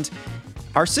weekend.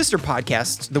 Our sister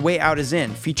podcast, The Way Out Is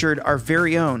In, featured our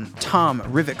very own Tom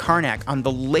Rivett-Carnac on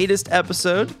the latest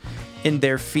episode in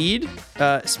their feed,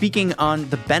 speaking on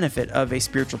the benefit of a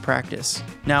spiritual practice.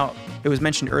 Now, it was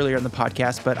mentioned earlier in the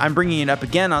podcast, but I'm bringing it up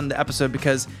again on the episode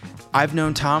because I've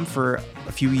known Tom for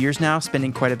a few years now,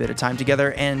 spending quite a bit of time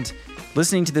together, and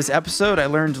listening to this episode, I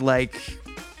learned like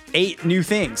 8 new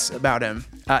things about him.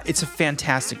 It's a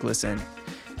fantastic listen.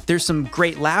 There's some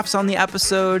great laughs on the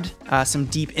episode, some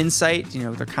deep insight. You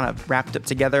know, they're kind of wrapped up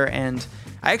together, and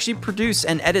I actually produce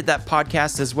and edit that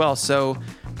podcast as well. So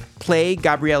play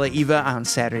Gabriella Eva on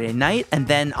Saturday night, and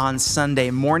then on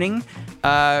Sunday morning,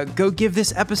 go give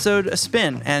this episode a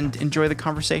spin and enjoy the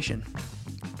conversation.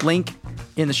 Link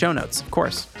in the show notes, of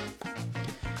course.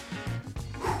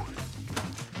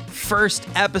 First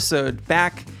episode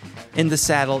back in the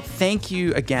saddle. Thank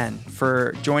you again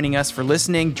for joining us, for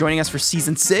listening, joining us for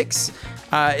season 6.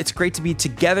 It's great to be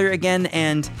together again,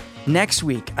 and next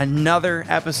week, another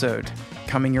episode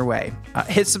coming your way.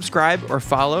 Hit subscribe or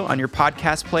follow on your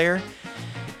podcast player,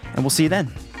 and we'll see you then.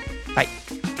 Bye.